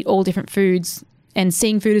to eat all different foods and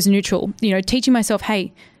seeing food as neutral, teaching myself,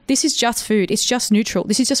 hey, this is just food. It's just neutral.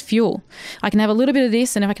 This is just fuel. I can have a little bit of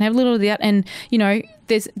this, and if I can have a little of that, and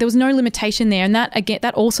there was no limitation there. And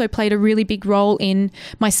that also played a really big role in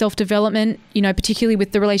my self-development, particularly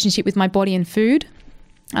with the relationship with my body and food.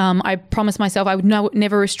 I promised myself I would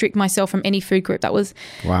never restrict myself from any food group. That was,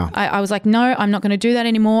 wow. I was like, no, I'm not going to do that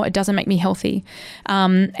anymore. It doesn't make me healthy.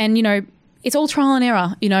 It's all trial and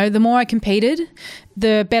error. The more I competed,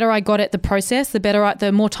 the better I got at the process,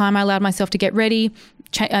 the more time I allowed myself to get ready.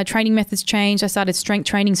 Training methods changed. I started strength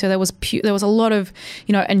training. So there was a lot of,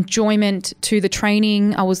 enjoyment to the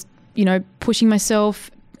training. I was, pushing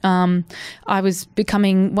myself. I was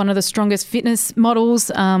becoming one of the strongest fitness models,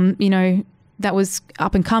 that was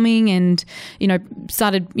up and coming, and,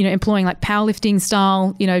 started, employing like powerlifting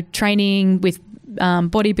style, training with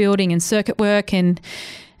bodybuilding and circuit work, and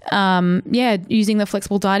using the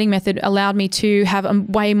flexible dieting method allowed me to have a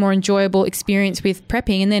way more enjoyable experience with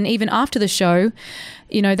prepping. And then even after the show,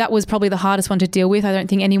 that was probably the hardest one to deal with. I don't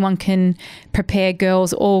think anyone can prepare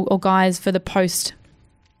girls or guys for the post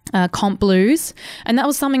comp blues. And that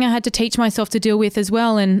was something I had to teach myself to deal with as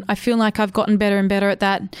well. And I feel like I've gotten better and better at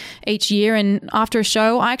that each year. And after a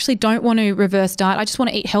show, I actually don't want to reverse diet. I just want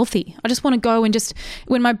to eat healthy. I just want to go and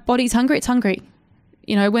when my body's hungry, it's hungry.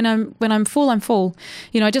 When I'm full, I'm full.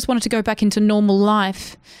 I just wanted to go back into normal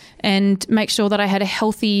life and make sure that I had a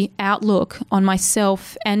healthy outlook on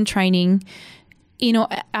myself and training in or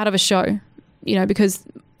out of a show, because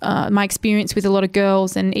my experience with a lot of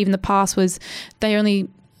girls and even the past was they only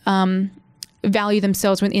value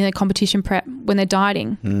themselves in a competition prep when they're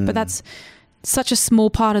dieting. But that's such a small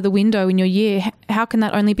part of the window in your year. How can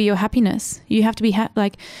that only be your happiness? You have to be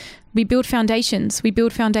we build foundations. We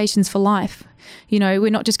build foundations for life. We're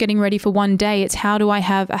not just getting ready for one day. It's how do I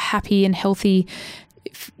have a happy and healthy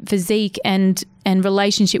physique and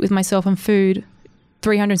relationship with myself and food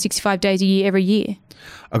 365 days a year, every year.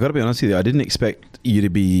 I've got to be honest with you. I didn't expect you to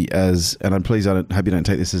be and please, I hope you don't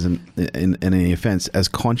take this as in any offense, as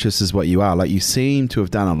conscious as what you are. Like, you seem to have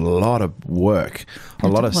done a lot of work, a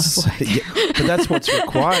lot of work. Yeah, but that's what's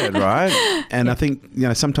required, right? And I think,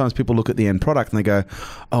 sometimes people look at the end product and they go,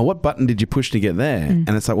 oh, what button did you push to get there? And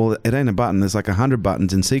it's like, well, it ain't a button. There's like 100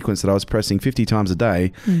 buttons in sequence that I was pressing 50 times a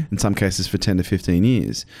day, in some cases for 10 to 15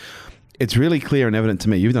 years. It's really clear and evident to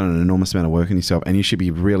me you've done an enormous amount of work on yourself, and you should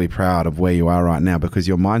be really proud of where you are right now, because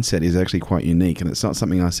your mindset is actually quite unique, and it's not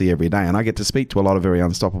something I see every day. And I get to speak to a lot of very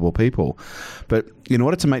unstoppable people. But in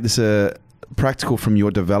order to make this practical from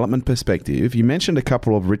your development perspective, you mentioned a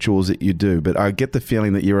couple of rituals that you do, but I get the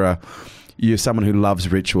feeling that you're someone who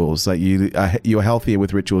loves rituals, like you're healthier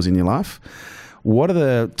with rituals in your life. What are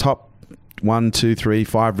the top 1, 2, 3,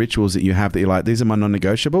 5 rituals that you have that you're like, these are my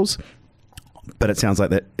non-negotiables? But it sounds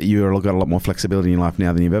like that you've got a lot more flexibility in your life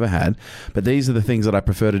now than you've ever had. But these are the things that I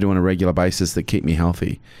prefer to do on a regular basis that keep me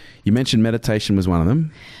healthy. You mentioned meditation was one of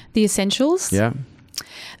them. The essentials. Yeah.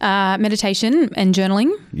 Meditation and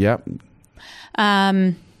journaling. Yep.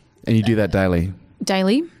 And you do that daily?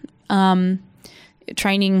 Daily.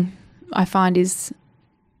 Training, I find, is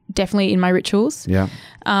definitely in my rituals. Yeah.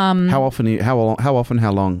 How often,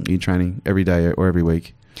 how long are you training? Every day or every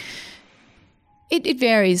week? It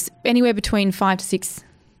varies, anywhere between 5 to 6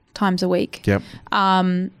 times a week. Yep.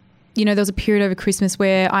 There was a period over Christmas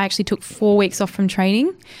where I actually took 4 weeks off from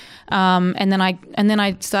training, and then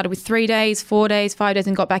I started with 3 days, 4 days, 5 days,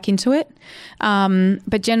 and got back into it.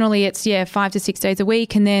 But generally, it's 5 to 6 days a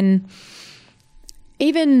week, and then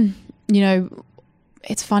even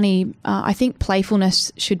it's funny. I think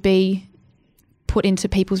playfulness should be put into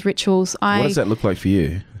people's rituals. What does that look like for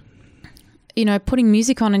you? Putting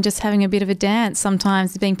music on and just having a bit of a dance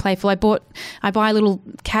sometimes, being playful. I buy little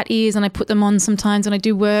cat ears and I put them on sometimes when I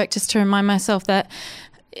do work, just to remind myself that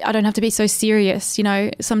I don't have to be so serious.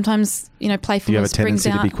 Sometimes, playfulness brings out. Do you have a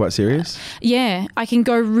tendency to be quite serious? Yeah, I can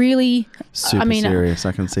go really super serious.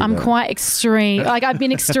 I can see I'm quite extreme. Like, I've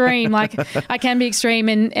been extreme. Like, I can be extreme,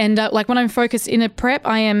 and like when I'm focused in a prep,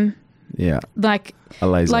 I am like a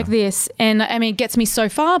laser, like this. And it gets me so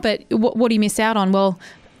far, but what do you miss out on? Well,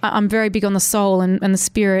 I'm very big on the soul and the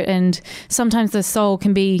spirit, and sometimes the soul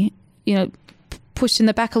can be, pushed in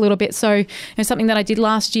the back a little bit. So something that I did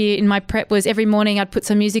last year in my prep was every morning I'd put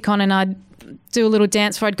some music on and I'd do a little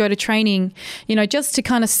dance before I'd go to training, just to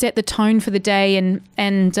kind of set the tone for the day.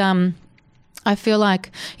 And I feel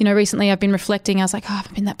like, recently I've been reflecting. I was like, I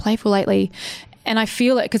haven't been that playful lately. And I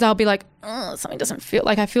feel it because I'll be like, something doesn't feel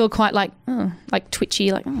like, I feel quite like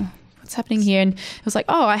twitchy, like, what's happening here? And it was like,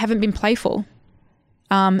 I haven't been playful.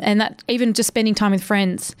 And that even just spending time with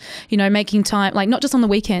friends, making time, like not just on the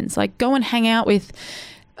weekends, like go and hang out with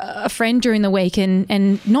a friend during the week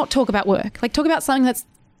and not talk about work, like talk about something that's,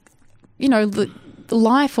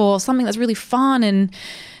 life or something that's really fun.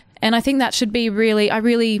 And I think that should be I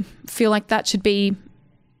really feel like that should be,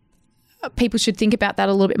 people should think about that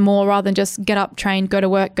a little bit more rather than just get up, train, go to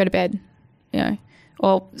work, go to bed,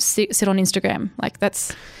 or sit on Instagram. Like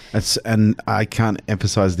that's, and I can't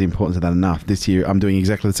emphasize the importance of that enough. This year, I'm doing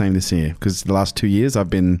exactly the same this year because the last 2 years I've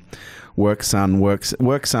been work, son,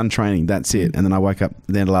 training. That's it. And then I woke up at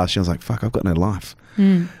the end of last year, I was like, fuck, I've got no life.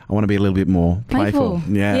 I want to be a little bit more playful.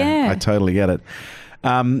 Yeah, I totally get it.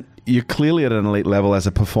 You're clearly at an elite level as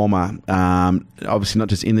a performer, obviously not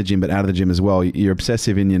just in the gym, but out of the gym as well. You're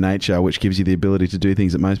obsessive in your nature, which gives you the ability to do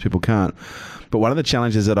things that most people can't. But one of the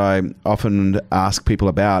challenges that I often ask people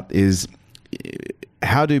about is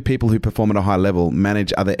how do people who perform at a high level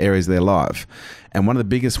manage other areas of their life? And one of the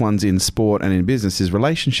biggest ones in sport and in business is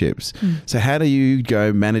relationships. So how do you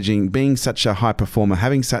go managing, being such a high performer,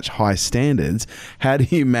 having such high standards, how do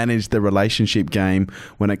you manage the relationship game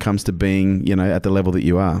when it comes to being, at the level that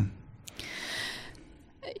you are?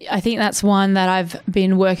 I think that's one that I've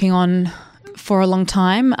been working on for a long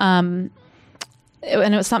time. And it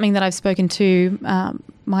was something that I've spoken to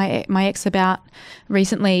my ex about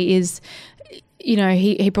recently is,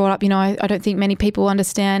 he brought up, I don't think many people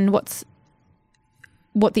understand what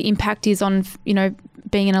the impact is on,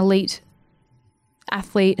 being an elite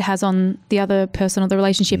athlete has on the other person or the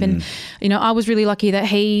relationship. And, I was really lucky that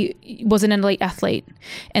he wasn't an elite athlete.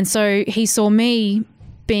 And so he saw me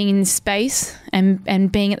being in this space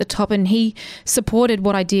and being at the top, and he supported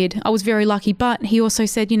what I did. I was very lucky, but he also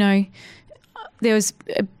said, there was,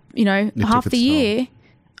 half the year,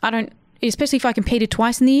 especially if I competed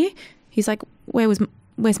twice in the year, he's like,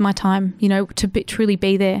 where's my time, to truly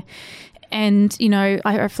be there? And,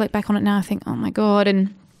 I reflect back on it now, I think, oh my God.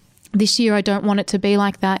 And this year I don't want it to be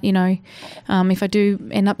like that. If I do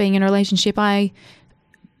end up being in a relationship, I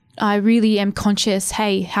really am conscious,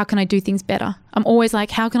 hey, how can I do things better? I'm always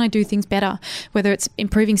like, how can I do things better? Whether it's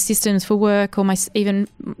improving systems for work or even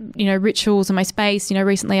rituals in my space.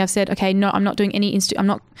 Recently I've said, okay, no, I'm not doing I'm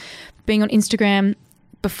not being on Instagram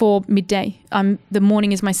before midday. The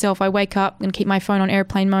morning is myself. I wake up and keep my phone on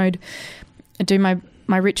airplane mode. I do my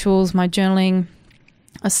rituals, my journaling,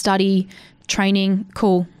 a study, training.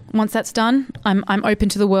 Cool. Once that's done, I'm open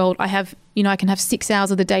to the world. I have, I can have 6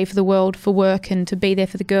 hours of the day for the world, for work, and to be there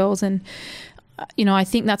for the girls. And, I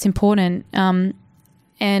think that's important. And,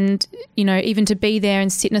 even to be there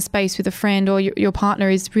and sit in a space with a friend or your partner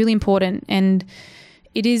is really important. And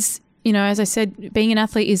it is, as I said, being an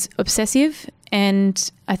athlete is obsessive.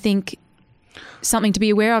 And I think something to be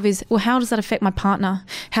aware of is, well, how does that affect my partner?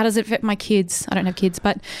 How does it affect my kids? I don't have kids,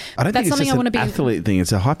 but I don't that's think it's something just I want to be. An athlete thing.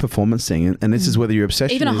 It's a high performance thing, and this is whether your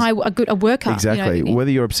obsession even is a worker. Exactly.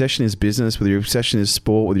 Whether your obsession is business, whether your obsession is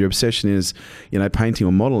sport, whether your obsession is painting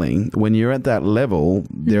or modeling. When you're at that level,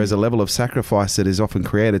 there is a level of sacrifice that is often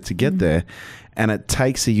created to get there, and it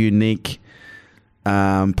takes a unique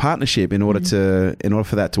partnership in order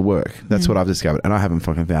for that to work. That's what I've discovered, and I haven't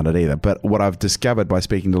fucking found it either. But what I've discovered by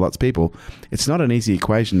speaking to lots of people, it's not an easy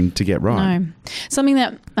equation to get right. No, something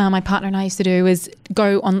that my partner and I used to do is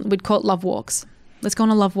we'd call it love walks. Let's go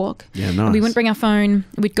on a love walk. Yeah, nice. And we wouldn't bring our phone.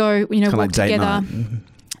 We'd go, walk like date together. Night.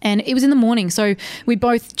 And it was in the morning. So we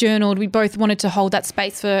both journaled. We both wanted to hold that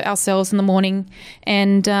space for ourselves in the morning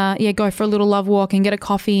and, go for a little love walk and get a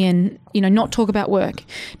coffee and, not talk about work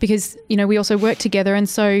because, we also work together. And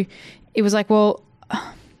so it was like, well,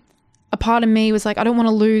 a part of me was like, I don't want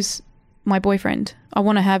to lose my boyfriend. I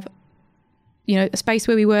want to have, a space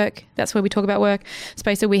where we work. That's where we talk about work. A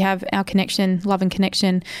space where we have our connection, love and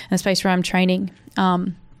connection, and a space where I'm training.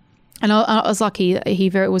 And I was lucky that he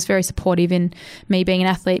was very supportive in me being an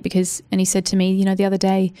athlete and he said to me, the other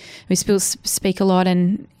day, we still speak a lot,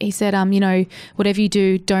 and he said, whatever you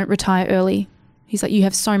do, don't retire early. He's like, you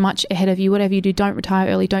have so much ahead of you. Whatever you do, don't retire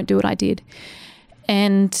early. Don't do what I did.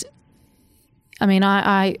 And I mean,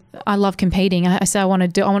 I love competing. I say I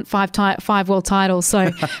want 5 world titles. So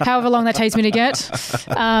however long that takes me to get,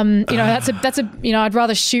 that's I'd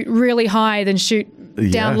rather shoot really high than shoot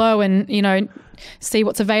down low and, see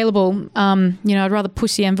what's available. I'd rather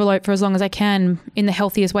push the envelope for as long as I can in the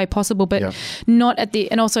healthiest way possible, but not at the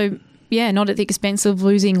expense of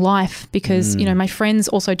losing life because, my friends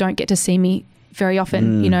also don't get to see me very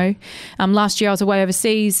often, Last year I was away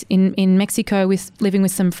overseas in Mexico living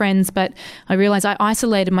with some friends, but I realized I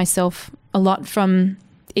isolated myself a lot from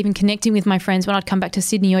even connecting with my friends when I'd come back to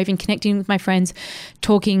Sydney or even connecting with my friends,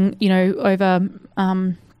 talking, over,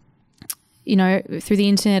 through the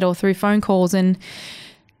internet or through phone calls. And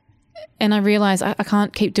I realized I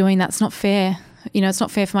can't keep doing that. It's not fair. It's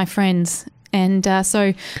not fair for my friends. And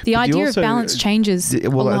so the idea of balance changes a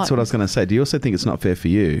lot. That's what I was going to say. Do you also think it's not fair for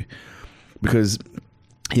you? Because,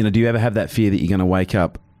 do you ever have that fear that you're going to wake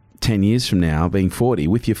up 10 years from now, being 40,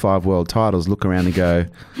 with your 5 world titles, look around and go,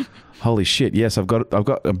 holy shit, yes, I've got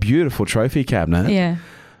a beautiful trophy cabinet. Yeah.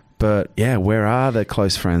 But yeah, where are the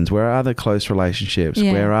close friends? Where are the close relationships?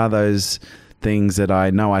 Yeah. Where are those things that I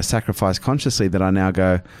know I sacrificed consciously that I now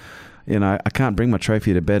go, I can't bring my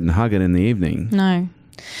trophy to bed and hug it in the evening. No.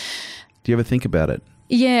 Do you ever think about it?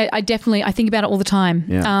 Yeah, I think about it all the time.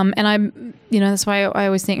 Yeah. And I'm, that's why I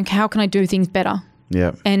always think, how can I do things better?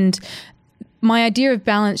 Yeah. And my idea of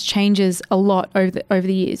balance changes a lot over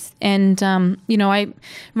the years. And,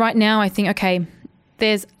 right now I think, okay,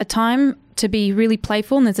 there's a time to be really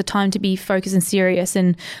playful and there's a time to be focused and serious.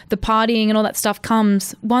 And the partying and all that stuff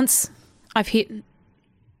comes once I've hit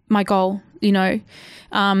my goal,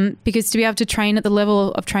 because to be able to train at the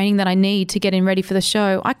level of training that I need to get in ready for the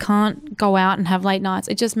show, I can't go out and have late nights.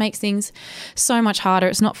 It just makes things so much harder.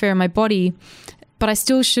 It's not fair on my body. But I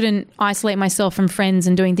still shouldn't isolate myself from friends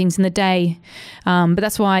and doing things in the day. But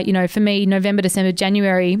that's why, for me, November, December,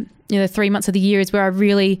 January, the 3 months of the year is where I'm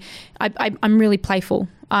really playful.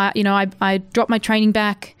 I drop my training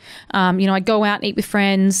back. I go out and eat with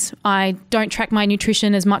friends. I don't track my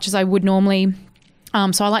nutrition as much as I would normally.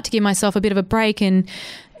 So I like to give myself a bit of a break. And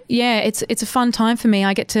yeah, it's a fun time for me.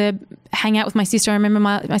 I get to hang out with my sister. I remember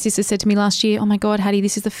my sister said to me last year, oh my God, Hattie,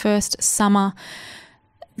 this is the first summer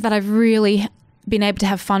that I've really been able to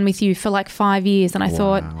have fun with you for like 5 years. And I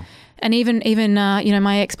thought, and even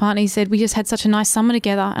my ex-partner, he said, we just had such a nice summer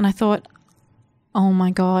together. And I thought, oh my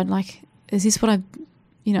God, like, is this what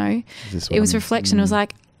it was reflection. It was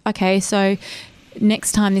like, okay, so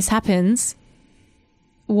next time this happens,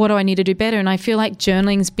 what do I need to do better? And I feel like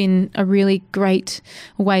journaling's been a really great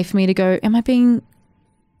way for me to go, am I being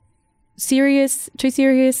serious, too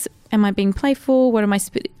serious? Am I being playful? What am I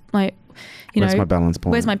where's my balance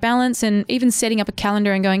point? Where's my balance? And even setting up a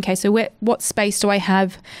calendar and going, okay, so what space do I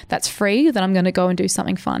have that's free that I'm going to go and do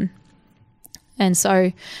something fun? And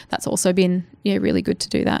so that's also been, really good to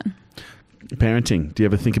do that. Parenting, do you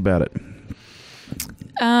ever think about it?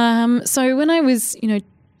 So when I was, in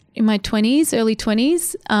my 20s, early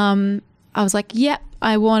 20s, I was like, yep,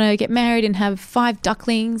 I want to get married and have 5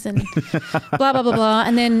 ducklings and blah, blah, blah, blah.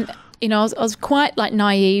 And then, I was quite like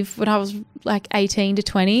naive when I was like 18 to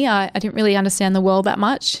 20. I didn't really understand the world that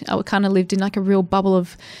much. I kind of lived in like a real bubble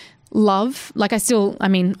of love. Like I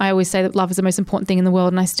always say that love is the most important thing in the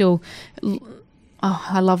world, and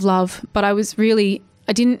I love love. But I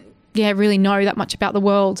didn't really know that much about the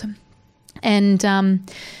world. And,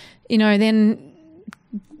 then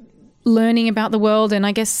learning about the world and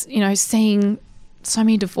I guess, seeing so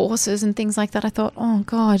many divorces and things like that, I thought, oh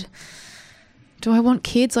God, do I want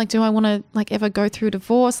kids? Like, do I want to like ever go through a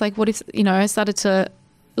divorce? Like what if, I started to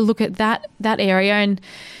look at that area, and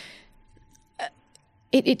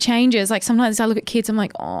it changes. Like sometimes I look at kids, I'm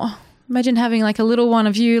like, oh, imagine having like a little one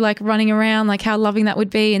of you like running around, like how loving that would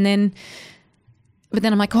be. But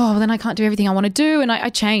then I'm like, oh, well, then I can't do everything I want to do. And I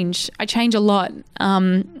change a lot.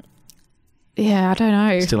 Yeah, I don't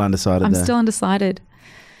know. Still undecided. I'm still undecided.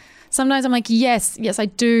 Sometimes I'm like, yes, I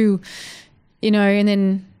do, and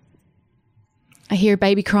then I hear a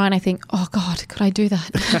baby cry and I think, oh God, could I do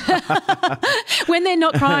that? When they're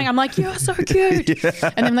not crying, I'm like, you're so cute. Yeah.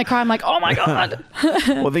 And then when they cry, I'm like, oh my God.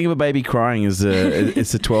 Well, think of a baby crying as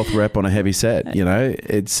it's a 12th rep on a heavy set.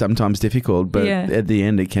 It's sometimes difficult, but at the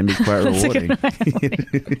end it can be quite rewarding.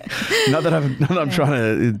 Not that I'm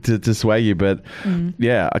trying to sway you, but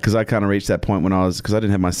because I kind of reached that point because I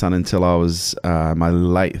didn't have my son until I was my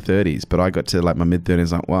late 30s, but I got to like my mid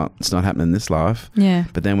 30s, like, well, it's not happening in this life. Yeah.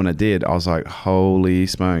 But then when I did, I was like, holy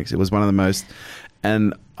smokes. It was one of the most,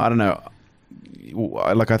 and I don't know,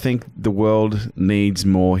 like I think the world needs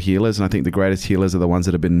more healers, and I think the greatest healers are the ones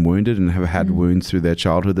that have been wounded and have had wounds through their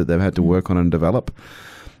childhood that they've had to work on and develop.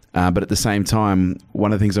 But at the same time,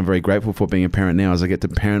 one of the things I'm very grateful for being a parent now is I get to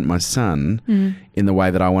parent my son in the way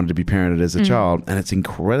that I wanted to be parented as a child, and it's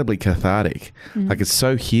incredibly cathartic. Like it's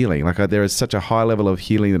so healing. Like there is such a high level of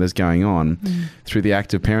healing that is going on through the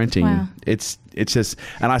act of parenting. Wow. It's just,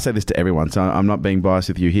 and I say this to everyone, so I'm not being biased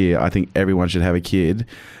with you here. I think everyone should have a kid.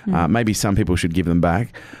 Maybe some people should give them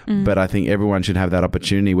back, but I think everyone should have that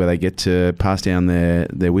opportunity where they get to pass down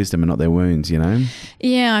their wisdom and not their wounds,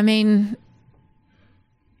 Yeah, I mean...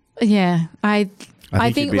 Yeah, I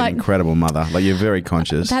think you'd be an incredible mother. Like you're very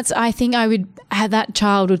conscious. I think I would have that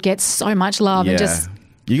child would get so much love and just.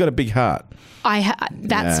 You got a big heart.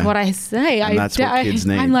 That's Yeah. what I say. And that's what kids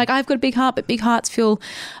need. I'm like, I've got a big heart, but big hearts feel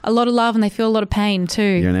a lot of love and they feel a lot of pain too.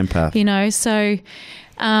 You're an empath. You know, so,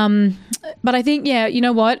 but I think, yeah, you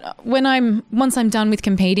know what? Once I'm done with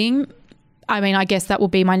competing, I mean, I guess that will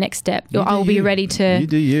be my next step. I'll be ready to. You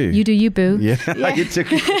do you. You do you, boo. Yeah. You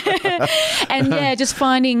took And yeah, just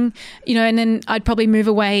finding, you know, and then I'd probably move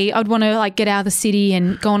away. I'd want to like get out of the city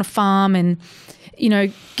and go on a farm and, you know,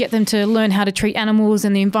 get them to learn how to treat animals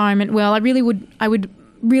and the environment well. I would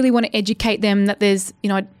really want to educate them that there's, you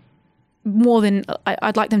know, more than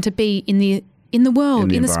I'd like them to be in the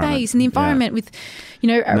world, in the space, in the environment with, you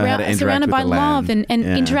know surrounded by love and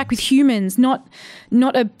interact with humans, not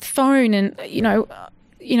a phone. And,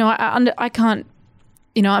 I can't,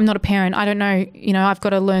 I'm not a parent. I don't know, I've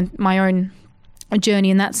got to learn my own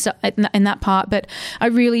journey in that part, but I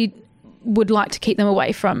really would like to keep them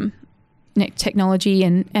away from technology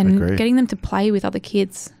and getting them to play with other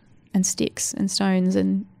kids and sticks and stones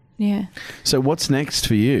and yeah. So what's next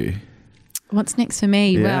for you? What's next for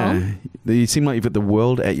me? Yeah. Well, you seem like you've got the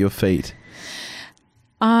world at your feet.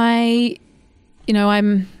 I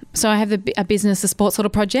have a business, a sports sort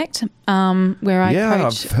of project, where I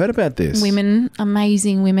coach. I've heard about this.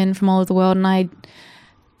 Amazing women from all over the world, and I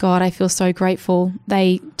feel so grateful.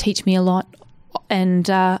 They teach me a lot, and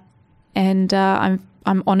I'm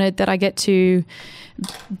honoured that I get to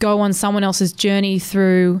go on someone else's journey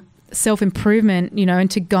through self-improvement,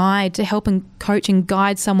 and to help and coach and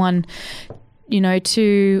guide someone,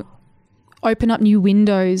 to open up new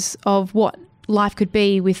windows of what life could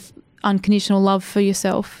be with unconditional love for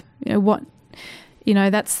yourself. That's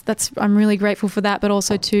I'm really grateful for that, but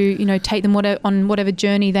also to, take them on whatever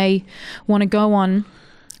journey they want to go on.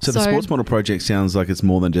 So the sports model project sounds like it's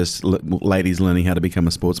more than just ladies learning how to become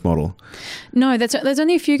a sports model. No, there's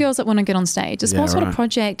only a few girls that want to get on stage. The sports model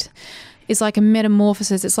project is like a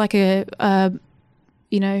metamorphosis. It's like a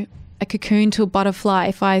cocoon to a butterfly.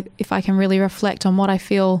 If I can really reflect on what I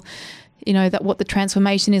feel, that what the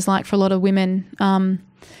transformation is like for a lot of women.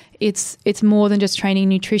 It's more than just training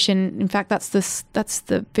nutrition. In fact, that's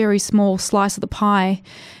the very small slice of the pie.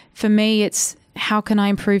 For me, it's how can I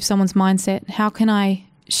improve someone's mindset? How can I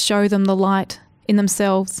show them the light in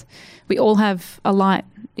themselves? We all have a light,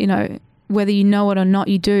 whether you know it or not,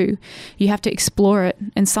 you do. You have to explore it.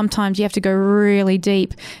 And sometimes you have to go really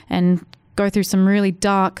deep and go through some really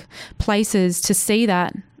dark places to see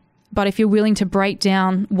that. But if you're willing to break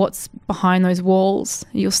down what's behind those walls,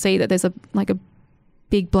 you'll see that there's a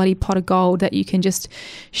big bloody pot of gold that you can just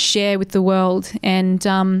share with the world.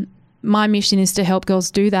 And my mission is to help girls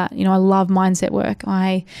do that. I love mindset work.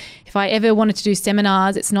 If I ever wanted to do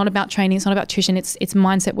seminars, it's not about training, it's not about nutrition, it's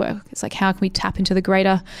mindset work. It's like, how can we tap into the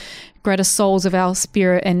greater souls of our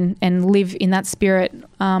spirit and live in that spirit.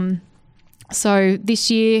 So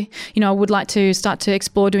this year, I would like to start to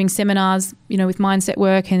explore doing seminars, with mindset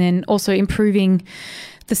work, and then also improving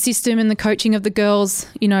the system and the coaching of the girls.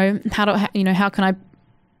 How can I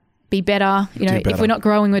be better? If we're not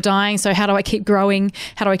growing, we're dying. So how do I keep growing?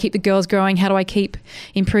 How do I keep the girls growing? How do I keep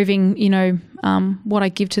improving, what I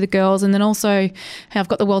give to the girls? And then also I've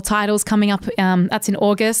got the world titles coming up. That's in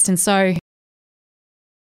August. And so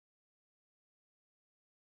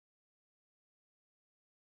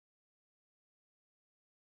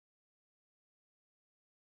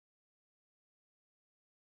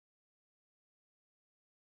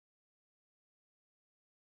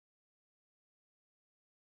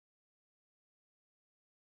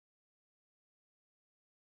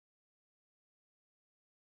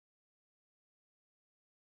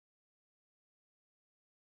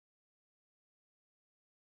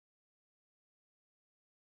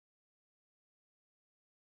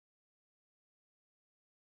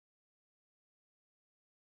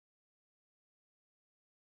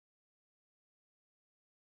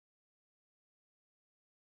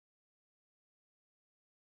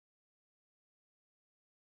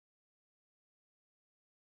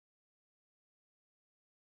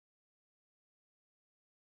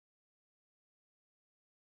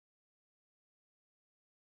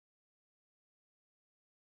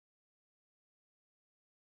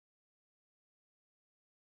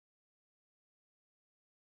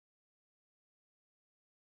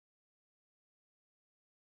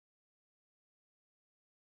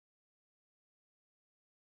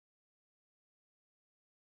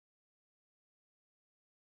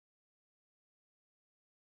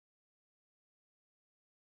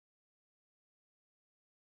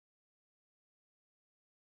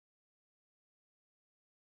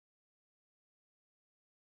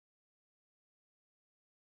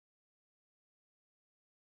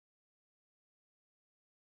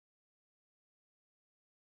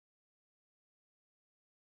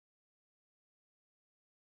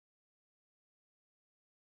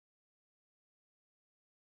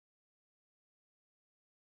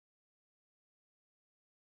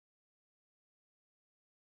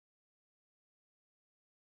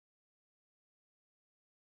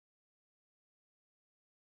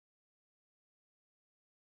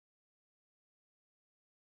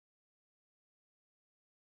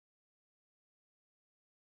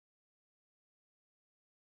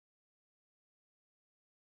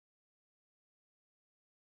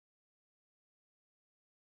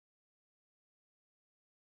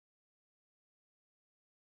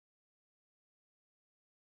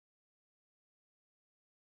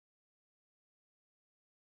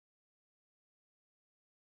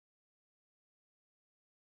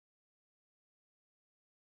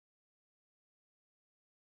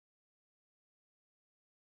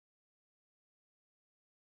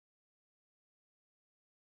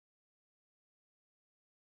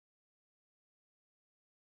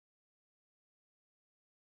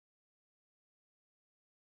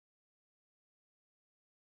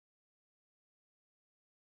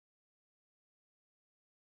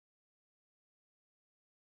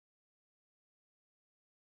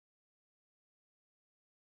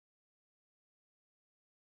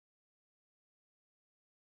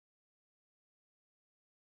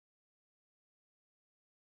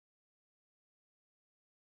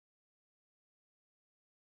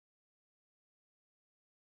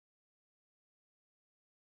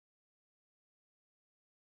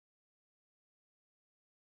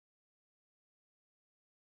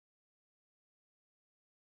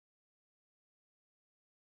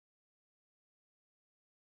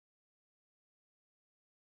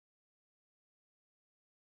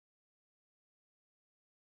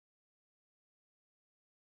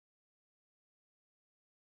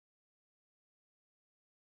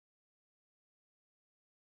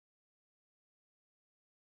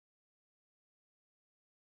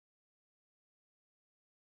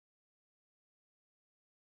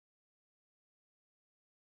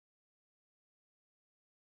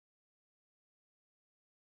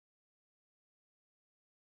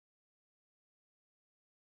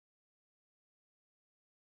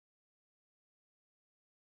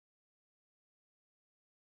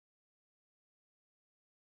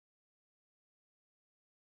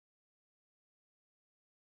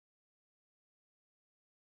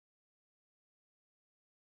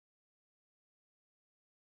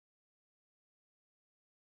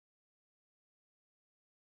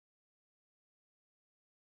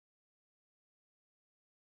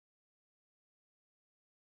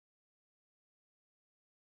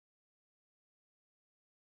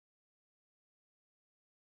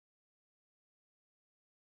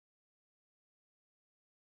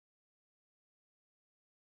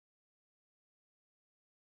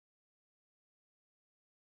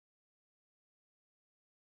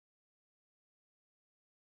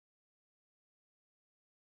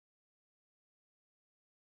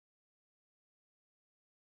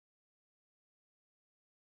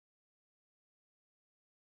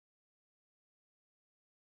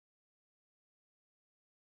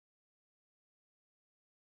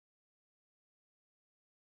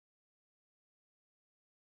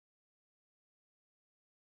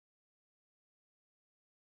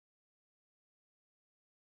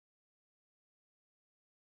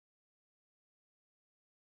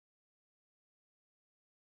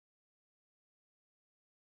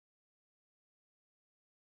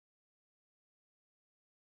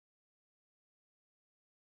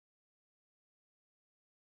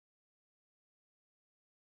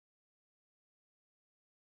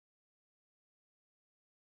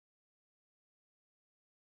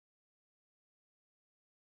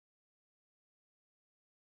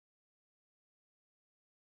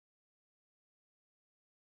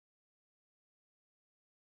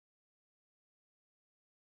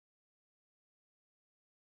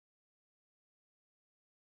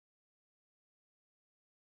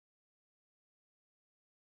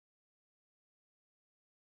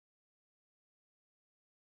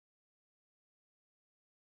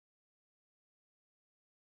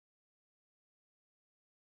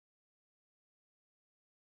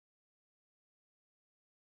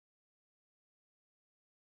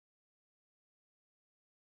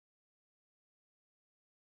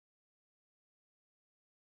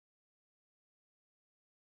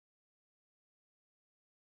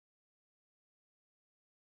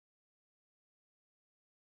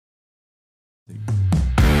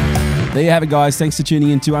There you have it, guys. Thanks for tuning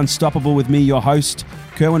in to Unstoppable with me, your host,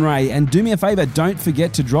 Kerwin Ray. And do me a favor, don't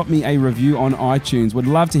forget to drop me a review on iTunes. Would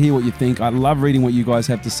love to hear what you think. I love reading what you guys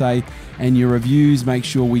have to say, and your reviews make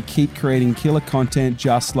sure we keep creating killer content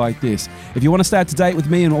just like this. If you want to stay up to date with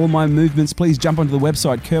me and all my movements, please jump onto the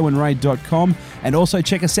website kerwinray.com, and also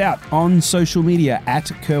check us out on social media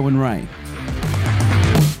at Kerwin Ray.